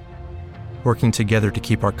call, working together to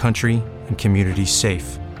keep our country and communities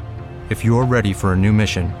safe. If you're ready for a new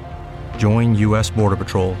mission, join U.S. Border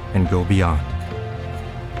Patrol and go beyond.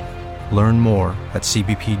 Learn more at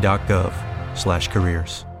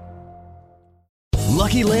cbp.gov/careers.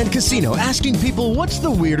 Lucky Land Casino, asking people, what's the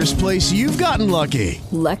weirdest place you've gotten lucky?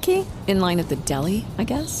 Lucky? In line at the deli, I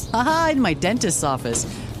guess? Aha, in my dentist's office.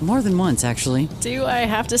 More than once, actually. Do I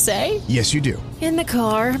have to say? Yes, you do. In the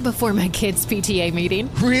car before my kids' PTA meeting.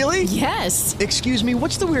 Really? Yes. Excuse me,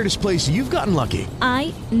 what's the weirdest place you've gotten lucky?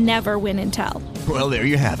 I never win and tell. Well, there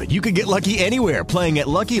you have it. You can get lucky anywhere, playing at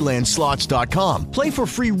LuckyLandSlots.com. Play for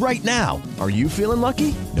free right now. Are you feeling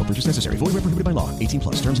lucky? No purchase necessary. Void where prohibited by law. 18+.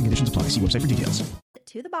 Terms and conditions apply. See website for details.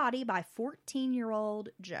 To the body by 14-year-old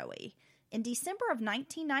Joey. In December of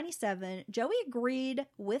 1997, Joey agreed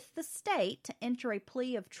with the state to enter a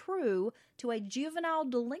plea of true to a juvenile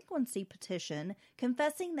delinquency petition,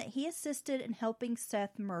 confessing that he assisted in helping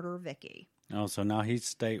Seth murder Vicky. Oh, so now he's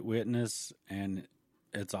state witness, and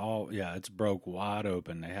it's broke wide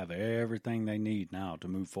open. They have everything they need now to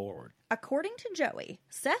move forward. According to Joey,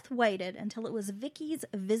 Seth waited until it was Vicky's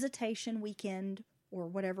visitation weekend or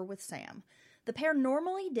whatever with Sam. The pair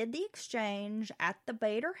normally did the exchange at the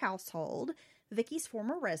Bader household, Vicky's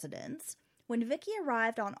former residence. When Vicky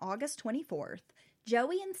arrived on August 24th,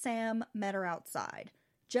 Joey and Sam met her outside.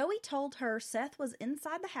 Joey told her Seth was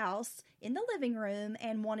inside the house in the living room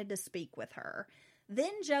and wanted to speak with her.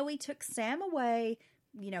 Then Joey took Sam away,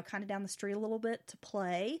 kind of down the street a little bit to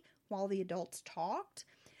play while the adults talked.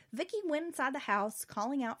 Vicky went inside the house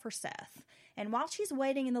calling out for Seth. And while she's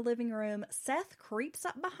waiting in the living room, Seth creeps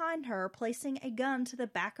up behind her, placing a gun to the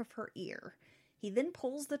back of her ear. He then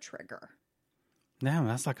pulls the trigger. Damn,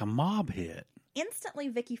 that's like a mob hit. Instantly,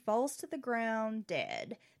 Vicky falls to the ground,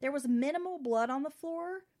 dead. There was minimal blood on the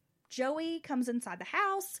floor. Joey comes inside the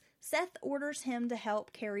house. Seth orders him to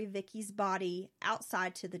help carry Vicky's body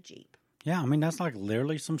outside to the Jeep. Yeah, I mean, that's like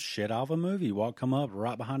literally some shit out of a movie. Walk come up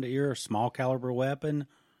right behind the ear, small caliber weapon.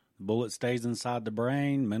 Bullet stays inside the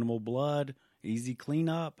brain, minimal blood, easy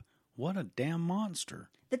cleanup. What a damn monster.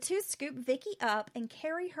 The two scoop Vicky up and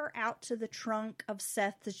carry her out to the trunk of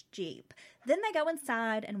Seth's Jeep. Then they go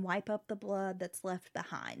inside and wipe up the blood that's left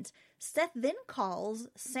behind. Seth then calls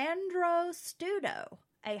Sandro Studo,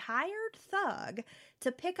 a hired thug,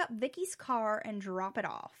 to pick up Vicky's car and drop it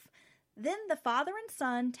off. Then the father and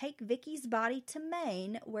son take Vicky's body to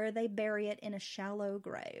Maine, where they bury it in a shallow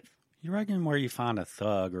grave. You reckon where you find a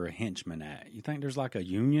thug or a henchman at? You think there's like a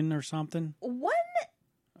union or something?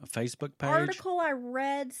 A Facebook page? Article I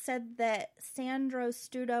read said that Sandro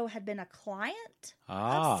Studo had been a client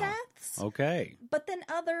of Seth's. Okay. But then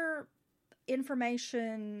other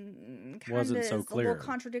information wasn't so is clear. A little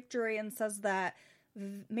contradictory and says that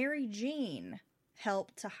Mary Jean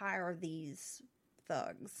helped to hire these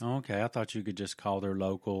thugs. Okay, I thought you could just call their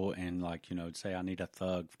local and say I need a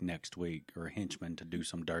thug next week or a henchman to do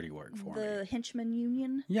some dirty work for me. The henchman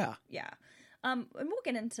union? Yeah. Yeah. And we'll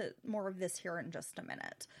get into more of this here in just a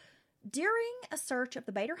minute. During a search of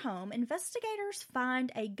the Bader home, investigators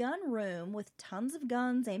find a gun room with tons of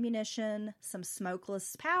guns, ammunition, some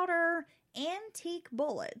smokeless powder, antique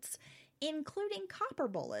bullets, including copper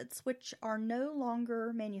bullets, which are no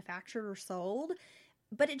longer manufactured or sold.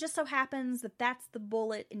 But it just so happens that that's the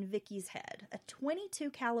bullet in Vicky's head, a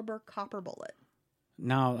 .22 caliber copper bullet.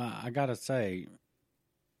 Now, I gotta say,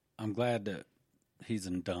 I'm glad that he's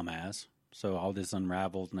a dumbass. So all this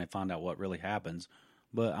unravels and they find out what really happens.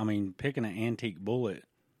 But, I mean, picking an antique bullet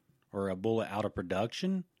or a bullet out of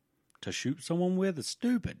production to shoot someone with is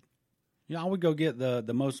stupid. I would go get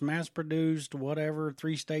the most mass-produced, whatever,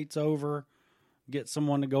 3 states over, get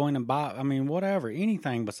someone to go in and buy, whatever,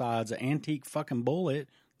 anything besides an antique fucking bullet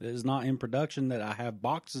that is not in production that I have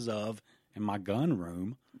boxes of in my gun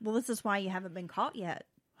room. Well, this is why you haven't been caught yet.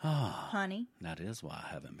 Honey. That is why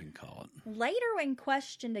I haven't been caught. Later, when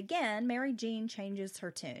questioned again, Mary Jean changes her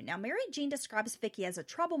tune. Now, Mary Jean describes Vicky as a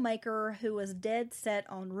troublemaker who was dead set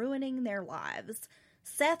on ruining their lives.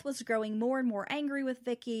 Seth was growing more and more angry with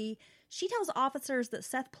Vicky. She tells officers that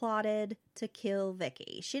Seth plotted to kill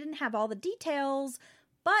Vicky. She didn't have all the details,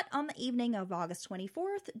 but on the evening of August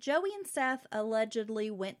 24th, Joey and Seth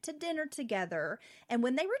allegedly went to dinner together, and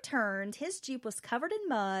when they returned, his Jeep was covered in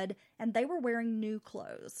mud, and they were wearing new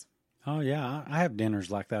clothes. Oh, yeah, I have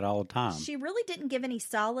dinners like that all the time. She really didn't give any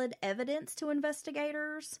solid evidence to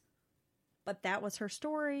investigators, but that was her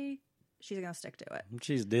story. She's going to stick to it.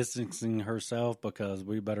 She's distancing herself because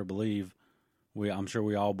we better believe, I'm sure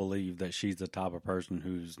we all believe that she's the type of person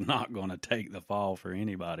who's not going to take the fall for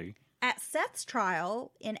anybody. At Seth's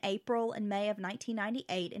trial in April and May of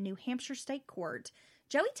 1998 in New Hampshire State Court,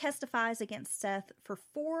 Joey testifies against Seth for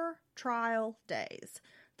 4 trial days.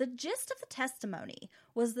 The gist of the testimony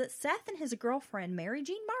was that Seth and his girlfriend, Mary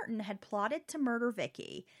Jean Martin, had plotted to murder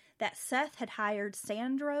Vicky, that Seth had hired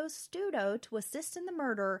Sandro Studo to assist in the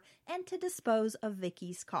murder and to dispose of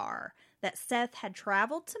Vicky's car, that Seth had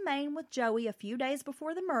traveled to Maine with Joey a few days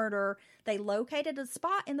before the murder, they located a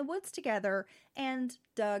spot in the woods together, and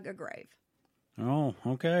dug a grave. Oh,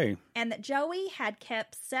 okay. And that Joey had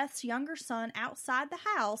kept Seth's younger son outside the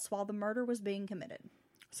house while the murder was being committed.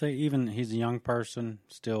 See, even he's a young person,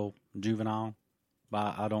 still juvenile,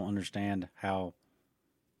 but I don't understand how.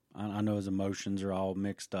 I know his emotions are all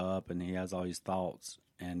mixed up and he has all these thoughts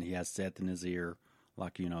and he has Seth in his ear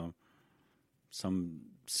like, some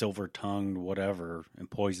silver-tongued whatever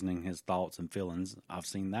and poisoning his thoughts and feelings. I've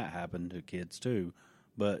seen that happen to kids too.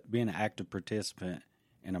 But being an active participant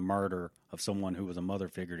in a murder of someone who was a mother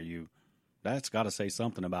figure to you, that's got to say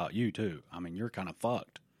something about you too. You're kind of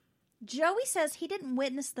fucked. Joey says he didn't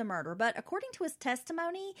witness the murder, but according to his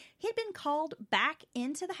testimony, he'd been called back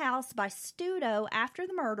into the house by Studo after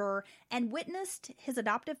the murder and witnessed his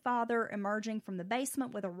adoptive father emerging from the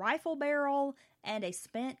basement with a rifle barrel and a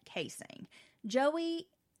spent casing. Joey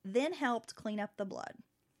then helped clean up the blood.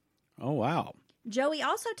 Oh, wow. Joey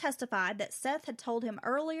also testified that Seth had told him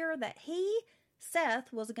earlier that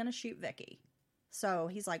Seth, was going to shoot Vicky. So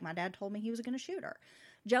he's like, my dad told me he was going to shoot her.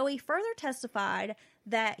 Joey further testified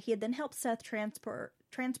that he had then helped Seth transport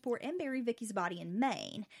and bury Vicky's body in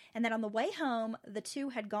Maine, and that on the way home, the two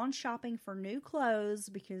had gone shopping for new clothes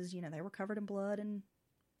because, they were covered in blood and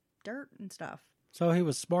dirt and stuff. So he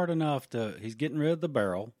was smart enough he's getting rid of the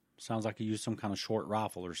barrel. Sounds like he used some kind of short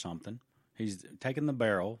rifle or something. He's taking the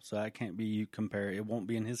barrel, so that can't be compared. It won't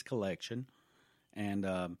be in his collection. And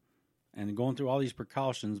going through all these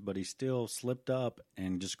precautions, but he still slipped up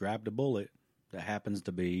and just grabbed a bullet that happens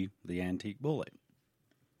to be the antique bullet.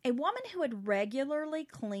 A woman who had regularly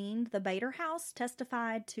cleaned the Bader house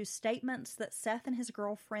testified to statements that Seth and his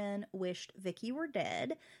girlfriend wished Vicky were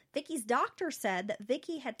dead. Vicky's doctor said that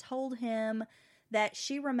Vicky had told him that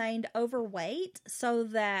she remained overweight so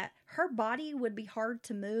that her body would be hard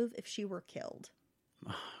to move if she were killed.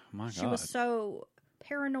 Oh, my God. She was so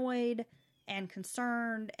paranoid and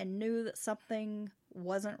concerned and knew that something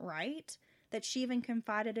wasn't right that she even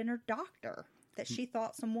confided in her doctor that she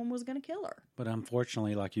thought someone was going to kill her. But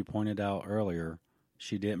unfortunately, like you pointed out earlier,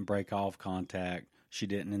 she didn't break off contact. She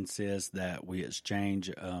didn't insist that we exchange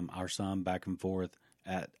our son back and forth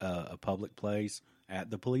at a public place, at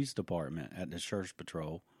the police department, at the church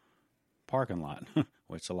patrol parking lot,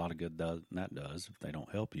 which a lot of good does if they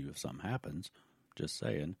don't help you if something happens. Just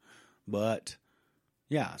saying. But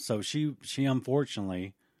yeah, so she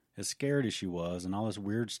unfortunately, as scared as she was and all this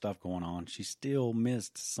weird stuff going on, she still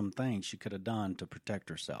missed some things she could have done to protect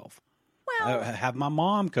herself. Well, have my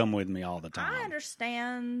mom come with me all the time. I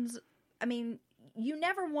understand. I mean, you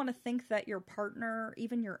never want to think that your partner,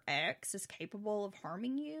 even your ex, is capable of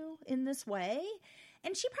harming you in this way.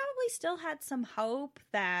 And she probably still had some hope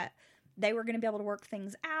that they were going to be able to work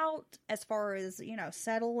things out as far as,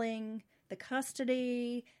 settling the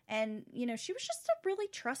custody. And, she was just a really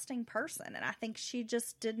trusting person. And I think she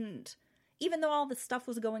just didn't, even though all this stuff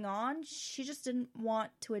was going on, she just didn't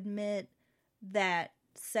want to admit that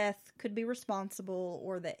Seth could be responsible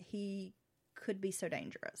or that he could be so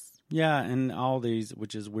dangerous. Yeah, and all these,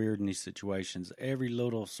 which is weird in these situations, every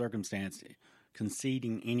little circumstance,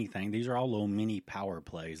 conceding anything, these are all little mini power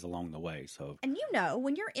plays along the way. So, and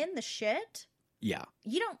when you're in the shit, yeah,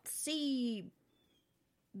 you don't see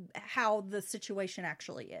how the situation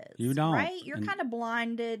actually is. You don't, right? You're kind of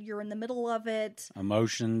blinded. You're in the middle of it.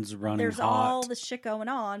 Emotions running There's hot. all this shit going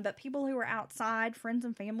on, but people who are outside, friends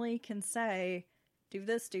and family, can say, do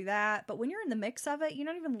this, do that. But when you're in the mix of it, you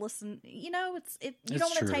don't even listen. You don't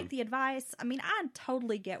want to take the advice. I mean, I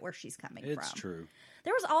totally get where she's coming from. It's true.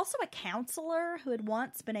 There was also a counselor who had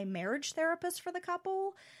once been a marriage therapist for the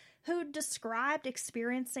couple who described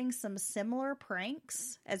experiencing some similar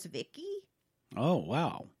pranks as Vicky. Oh,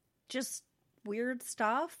 wow. Just weird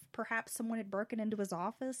stuff. Perhaps someone had broken into his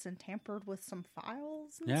office and tampered with some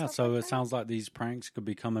files. Yeah, so it sounds like these pranks could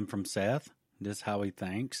be coming from Seth. This is how he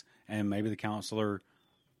thinks. And maybe the counselor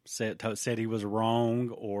said he was wrong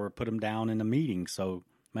or put him down in a meeting. So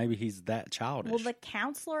maybe he's that childish. Well, the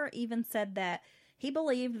counselor even said that he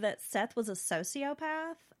believed that Seth was a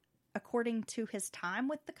sociopath, according to his time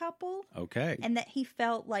with the couple. Okay. And that he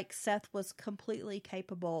felt like Seth was completely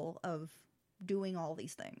capable of doing all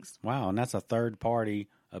these things. Wow, and that's a third party,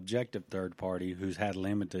 objective third party, who's had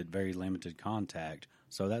very limited contact.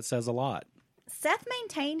 So that says a lot. Seth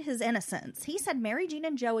maintained his innocence. He said Mary Jean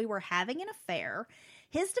and Joey were having an affair.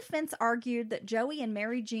 His defense argued that Joey and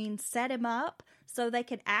Mary Jean set him up so they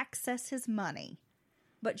could access his money.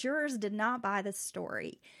 But jurors did not buy this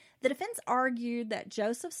story. The defense argued that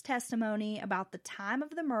Joseph's testimony about the time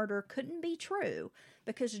of the murder couldn't be true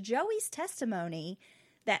because Joey's testimony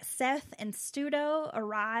that Seth and Studo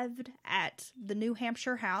arrived at the New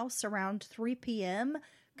Hampshire house around 3 p.m.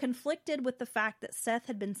 conflicted with the fact that Seth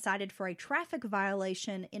had been cited for a traffic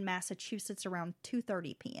violation in Massachusetts around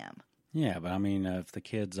 2:30 p.m. Yeah, but I mean, if the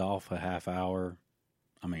kid's off a half hour,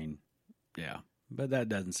 yeah. But that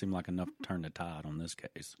doesn't seem like enough to turn the tide on this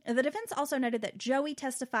case. The defense also noted that Joey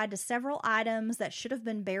testified to several items that should have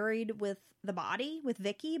been buried with the body, with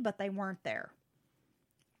Vicky, but they weren't there.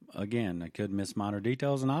 Again, they could miss minor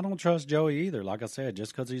details, and I don't trust Joey either. Like I said,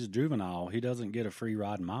 just because he's a juvenile, he doesn't get a free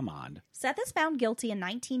ride in my mind. Seth is found guilty in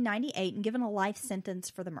 1998 and given a life sentence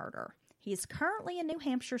for the murder. He is currently in New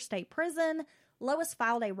Hampshire State Prison. Lois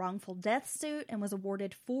filed a wrongful death suit and was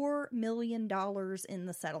awarded $4 million in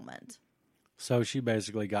the settlement. So she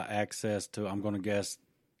basically got access to, I'm going to guess,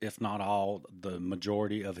 if not all, the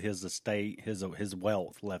majority of his estate, his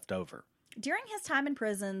wealth left over. During his time in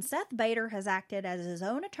prison, Seth Bader has acted as his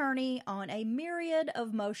own attorney on a myriad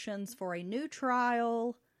of motions for a new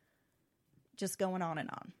trial, just going on and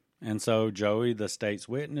on. And so Joey, the state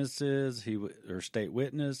witness,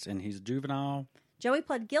 and he's juvenile. Joey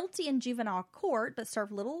pled guilty in juvenile court, but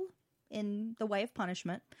served little in the way of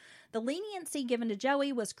punishment. The leniency given to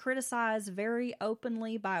Joey was criticized very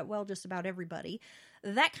openly by, well, just about everybody.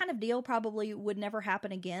 That kind of deal probably would never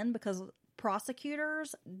happen again because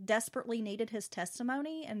prosecutors desperately needed his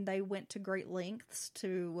testimony, and they went to great lengths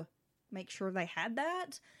to make sure they had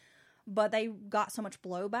that. But they got so much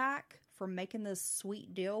blowback from making this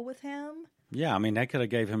sweet deal with him. Yeah, I mean, they could have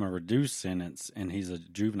gave him a reduced sentence, and he's a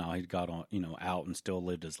juvenile. He got on, out and still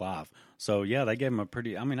lived his life. So, yeah, they gave him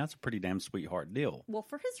that's a pretty damn sweetheart deal. Well,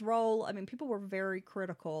 for his role, I mean, people were very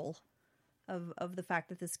critical of the fact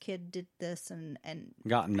that this kid did this and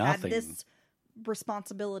got nothing. Had this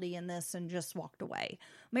responsibility in this and just walked away.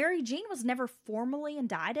 Mary Jean was never formally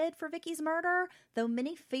indicted for Vicky's murder, though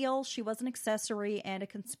many feel she was an accessory and a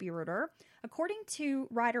conspirator. According to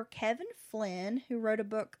writer Kevin Flynn, who wrote a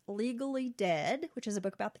book, Legally Dead, which is a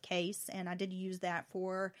book about the case, and I did use that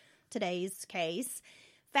for today's case,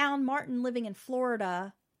 found Martin living in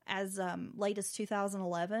Florida as late as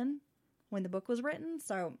 2011 when the book was written,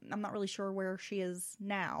 so I'm not really sure where she is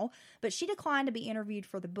now, but she declined to be interviewed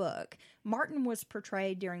for the book. Martin was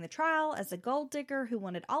portrayed during the trial as a gold digger who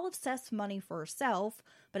wanted all of Seth's money for herself,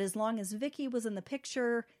 but as long as Vicky was in the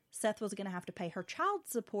picture, Seth was going to have to pay her child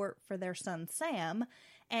support for their son Sam,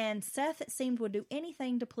 and Seth, it seemed, would do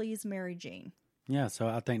anything to please Mary Jean. Yeah, so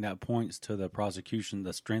I think that points to the prosecution,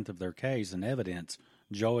 the strength of their case and evidence.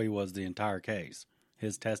 Joey was the entire case,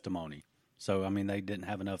 his testimony. So, I mean, they didn't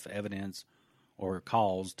have enough evidence or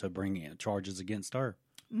cause to bring in charges against her.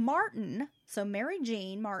 Martin, so Mary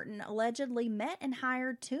Jean Martin, allegedly met and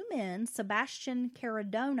hired two men, Sebastian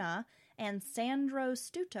Caradona and Sandro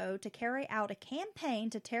Stuto, to carry out a campaign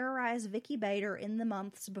to terrorize Vicky Bader in the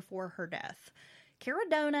months before her death.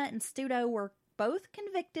 Caradona and Stuto were both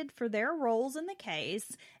convicted for their roles in the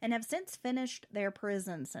case and have since finished their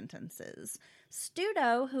prison sentences.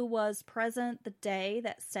 Stuto, who was present the day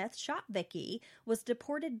that Seth shot Vicky, was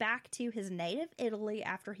deported back to his native Italy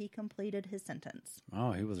after he completed his sentence.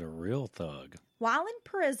 Oh, he was a real thug. While in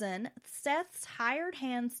prison, Seth's hired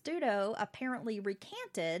hand Stuto apparently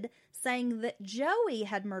recanted, saying that Joey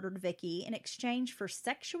had murdered Vicky in exchange for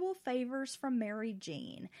sexual favors from Mary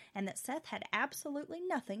Jean, and that Seth had absolutely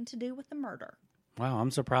nothing to do with the murder. Wow,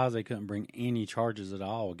 I'm surprised they couldn't bring any charges at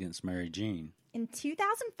all against Mary Jean. In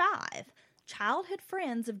 2005, childhood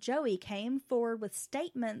friends of Joey came forward with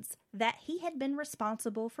statements that he had been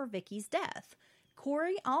responsible for Vicky's death.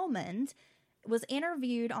 Corey Almond was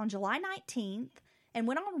interviewed on July 19th and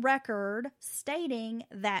went on record stating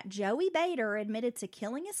that Joey Bader admitted to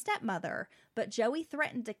killing his stepmother, but Joey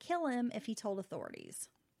threatened to kill him if he told authorities.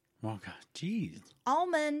 Oh, God, jeez.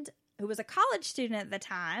 Almond, who was a college student at the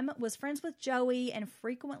time, was friends with Joey and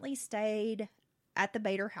frequently stayed at the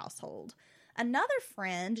Bader household. Another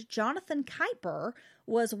friend, Jonathan Kuiper,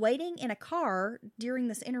 was waiting in a car during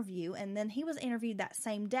this interview, and then he was interviewed that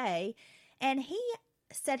same day, and he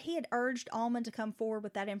said he had urged Almond to come forward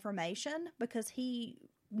with that information because he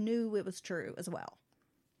knew it was true as well.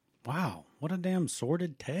 Wow, what a damn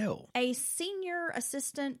sordid tale. A senior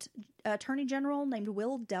assistant attorney general named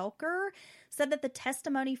Will Delker said that the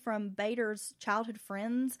testimony from Bader's childhood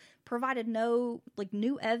friends provided no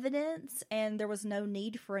new evidence and there was no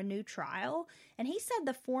need for a new trial. And he said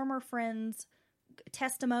the former friend's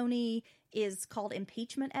testimony is called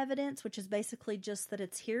impeachment evidence, which is basically just that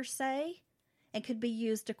it's hearsay and could be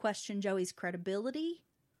used to question Joey's credibility,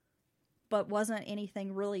 but wasn't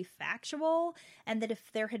anything really factual, and that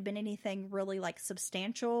if there had been anything really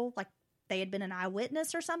substantial, like they had been an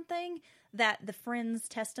eyewitness or something, that the friends'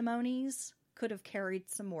 testimonies could have carried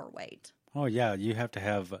some more weight. Oh yeah, you have to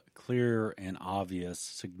have clear and obvious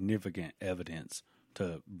significant evidence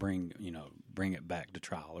to bring it back to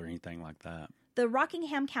trial or anything like that. The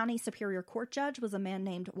Rockingham County Superior Court judge was a man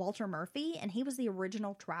named Walter Murphy, and he was the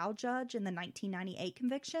original trial judge in the 1998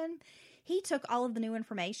 conviction. He took all of the new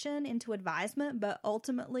information into advisement, but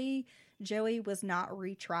ultimately, Joey was not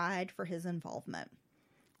retried for his involvement.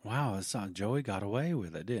 Wow, Joey got away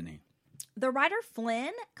with it, didn't he? The writer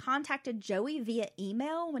Flynn contacted Joey via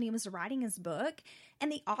email when he was writing his book, and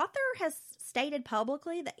the author has stated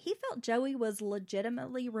publicly that he felt Joey was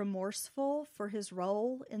legitimately remorseful for his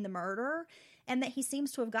role in the murder, and that he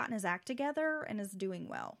seems to have gotten his act together and is doing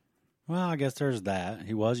well. Well, I guess there's that.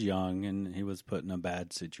 He was young and he was put in a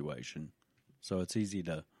bad situation. So it's easy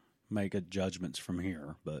to make judgments from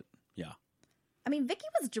here, but yeah. I mean, Vicky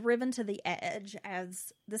was driven to the edge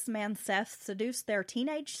as this man Seth seduced their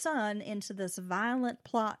teenage son into this violent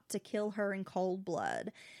plot to kill her in cold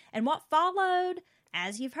blood. And what followed,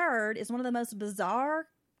 as you've heard, is one of the most bizarre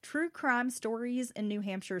true crime stories in New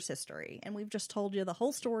Hampshire's history. And we've just told you the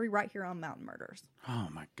whole story right here on Mountain Murders. Oh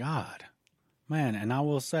my God. Man, and I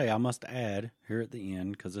will say, I must add here at the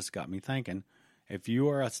end, because this got me thinking, if you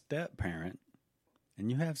are a step-parent and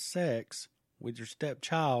you have sex with your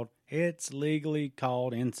stepchild, it's legally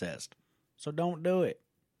called incest. So don't do it.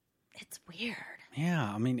 It's weird.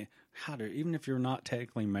 Yeah, I mean, even if you're not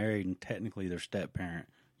technically married and technically their step-parent,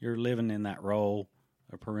 you're living in that role,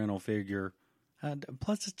 a parental figure.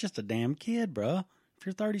 Plus, it's just a damn kid, bruh. If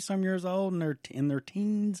you're 30-some years old and they're in their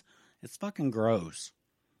teens, it's fucking gross.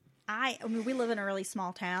 I mean, we live in a really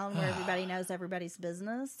small town where everybody knows everybody's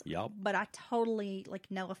business. Yep. But I totally,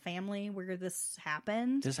 know a family where this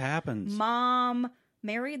happened. This happens. Mom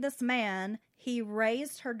married this man. He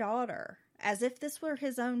raised her daughter as if this were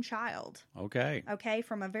his own child. Okay. Okay,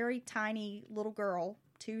 from a very tiny little girl,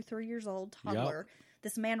 2-3 years old, toddler. Yep.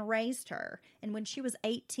 This man raised her. And when she was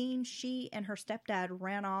 18, she and her stepdad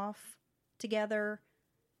ran off together.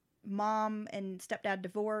 Mom and stepdad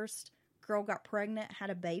divorced. Girl got pregnant,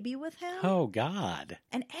 had a baby with him. Oh, God.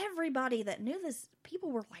 And everybody that knew this,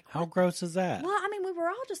 people were like, how gross is that? Well, I mean, we were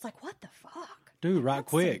all just like, what the fuck? Dude, right That's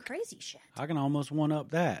quick. Some crazy shit. I can almost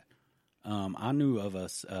one-up that. I knew of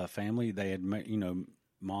a family, they had,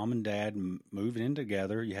 mom and dad moved in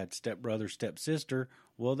together. You had stepbrother, stepsister.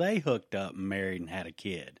 Well, they hooked up and married and had a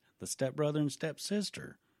kid. The stepbrother and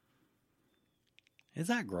stepsister. Is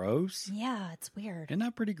that gross? Yeah, it's weird. Isn't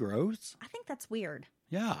that pretty gross? I think that's weird.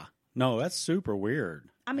 Yeah. No, that's super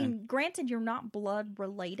weird. I mean, granted, you're not blood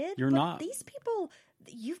related. You're not. These people,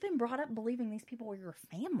 you've been brought up believing these people are your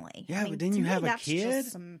family. Yeah, but then you have a kid.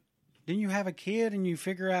 Then you have a kid and you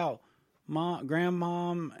figure out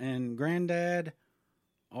grandmom and granddad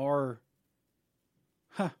are,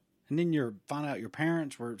 and then you find out your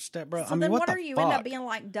parents were stepbrothers. So then what are you? End up being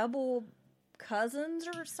like double cousins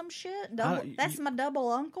or some shit? That's my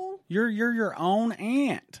double uncle? You're your own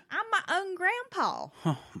aunt. I'm my own grandpa.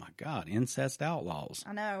 Oh, my God. Incest outlaws.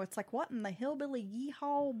 I know. It's like, what in the hillbilly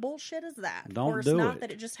yeehaw bullshit is that? Don't do it. Or it's not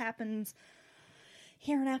that it just happens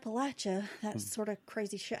here in Appalachia. That sort of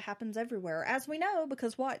crazy shit happens everywhere. As we know,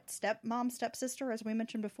 because what? Stepmom, stepsister, as we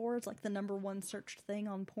mentioned before, is like the #1 searched thing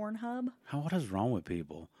on Pornhub. What is wrong with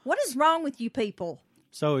people? What is wrong with you people?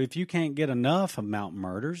 So if you can't get enough of Mountain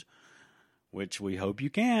Murders, which we hope you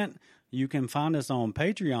can't, you can find us on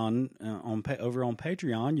Patreon. Over on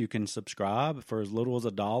Patreon, you can subscribe for as little as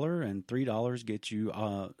 $1, and $3 gets you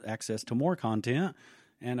access to more content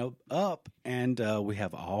and up. And we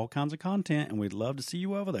have all kinds of content, and we'd love to see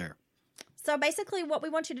you over there. So basically what we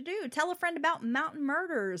want you to do, tell a friend about Mountain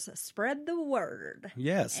Murders. Spread the word.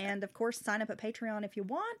 Yes. And, of course, sign up at Patreon if you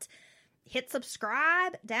want. Hit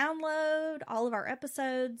subscribe, download all of our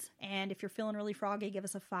episodes, and if you're feeling really froggy, give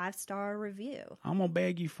us a 5-star review. I'm going to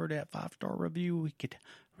beg you for that 5-star review. We could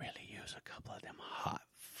really use a couple of them hot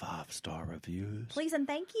 5-star reviews. Please and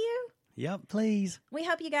thank you. Yep, please. We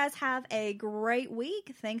hope you guys have a great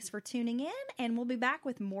week. Thanks for tuning in, and we'll be back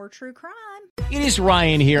with more true crime. It is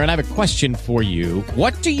Ryan here, and I have a question for you.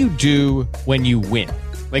 What do you do when you win?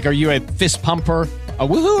 Like, are you a fist pumper, a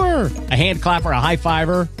woohooer, a hand clapper, a high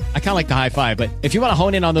fiver? I kind of like the high five, but if you want to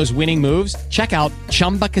hone in on those winning moves, check out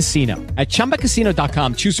Chumba Casino. At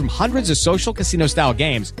ChumbaCasino.com, choose from hundreds of social casino-style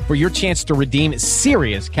games for your chance to redeem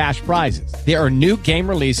serious cash prizes. There are new game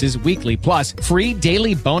releases weekly, plus free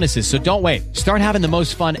daily bonuses, so don't wait. Start having the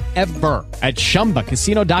most fun ever at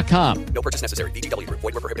ChumbaCasino.com. No purchase necessary. VGW. Void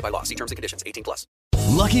where prohibited by law. See terms and conditions. 18+.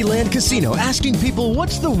 Lucky Land Casino, asking people,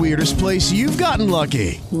 what's the weirdest place you've gotten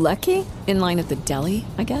lucky? Lucky? In line at the deli,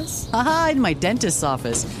 I guess? Aha, in my dentist's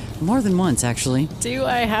office. More than once, actually. Do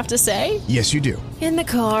I have to say? Yes, you do. In the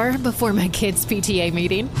car before my kids' PTA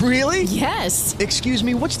meeting. Really? Yes. Excuse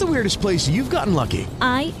me, what's the weirdest place you've gotten lucky?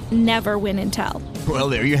 I never win and tell. Well,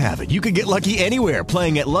 there you have it. You can get lucky anywhere,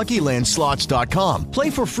 playing at LuckyLandSlots.com.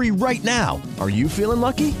 Play for free right now. Are you feeling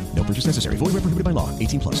lucky? No purchase necessary. Void where prohibited by law.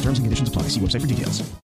 18+. Terms and conditions apply. See website for details.